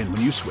eligible trade-in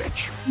when you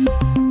switch.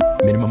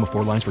 Minimum of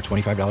 4 lines for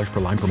 $25 per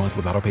line per month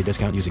with auto pay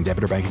discount using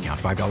debit or bank account.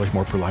 $5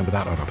 more per line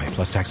without auto pay,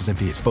 plus taxes and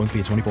fees. Phone fee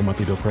at 24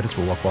 monthly bill credits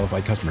for well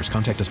qualified customers.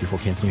 Contact us before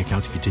canceling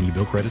account to continue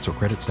bill credits or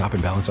credit stop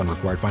and balance on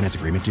required finance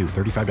agreement due.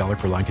 $35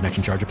 per line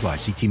connection charge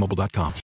applies. See T-Mobile.com.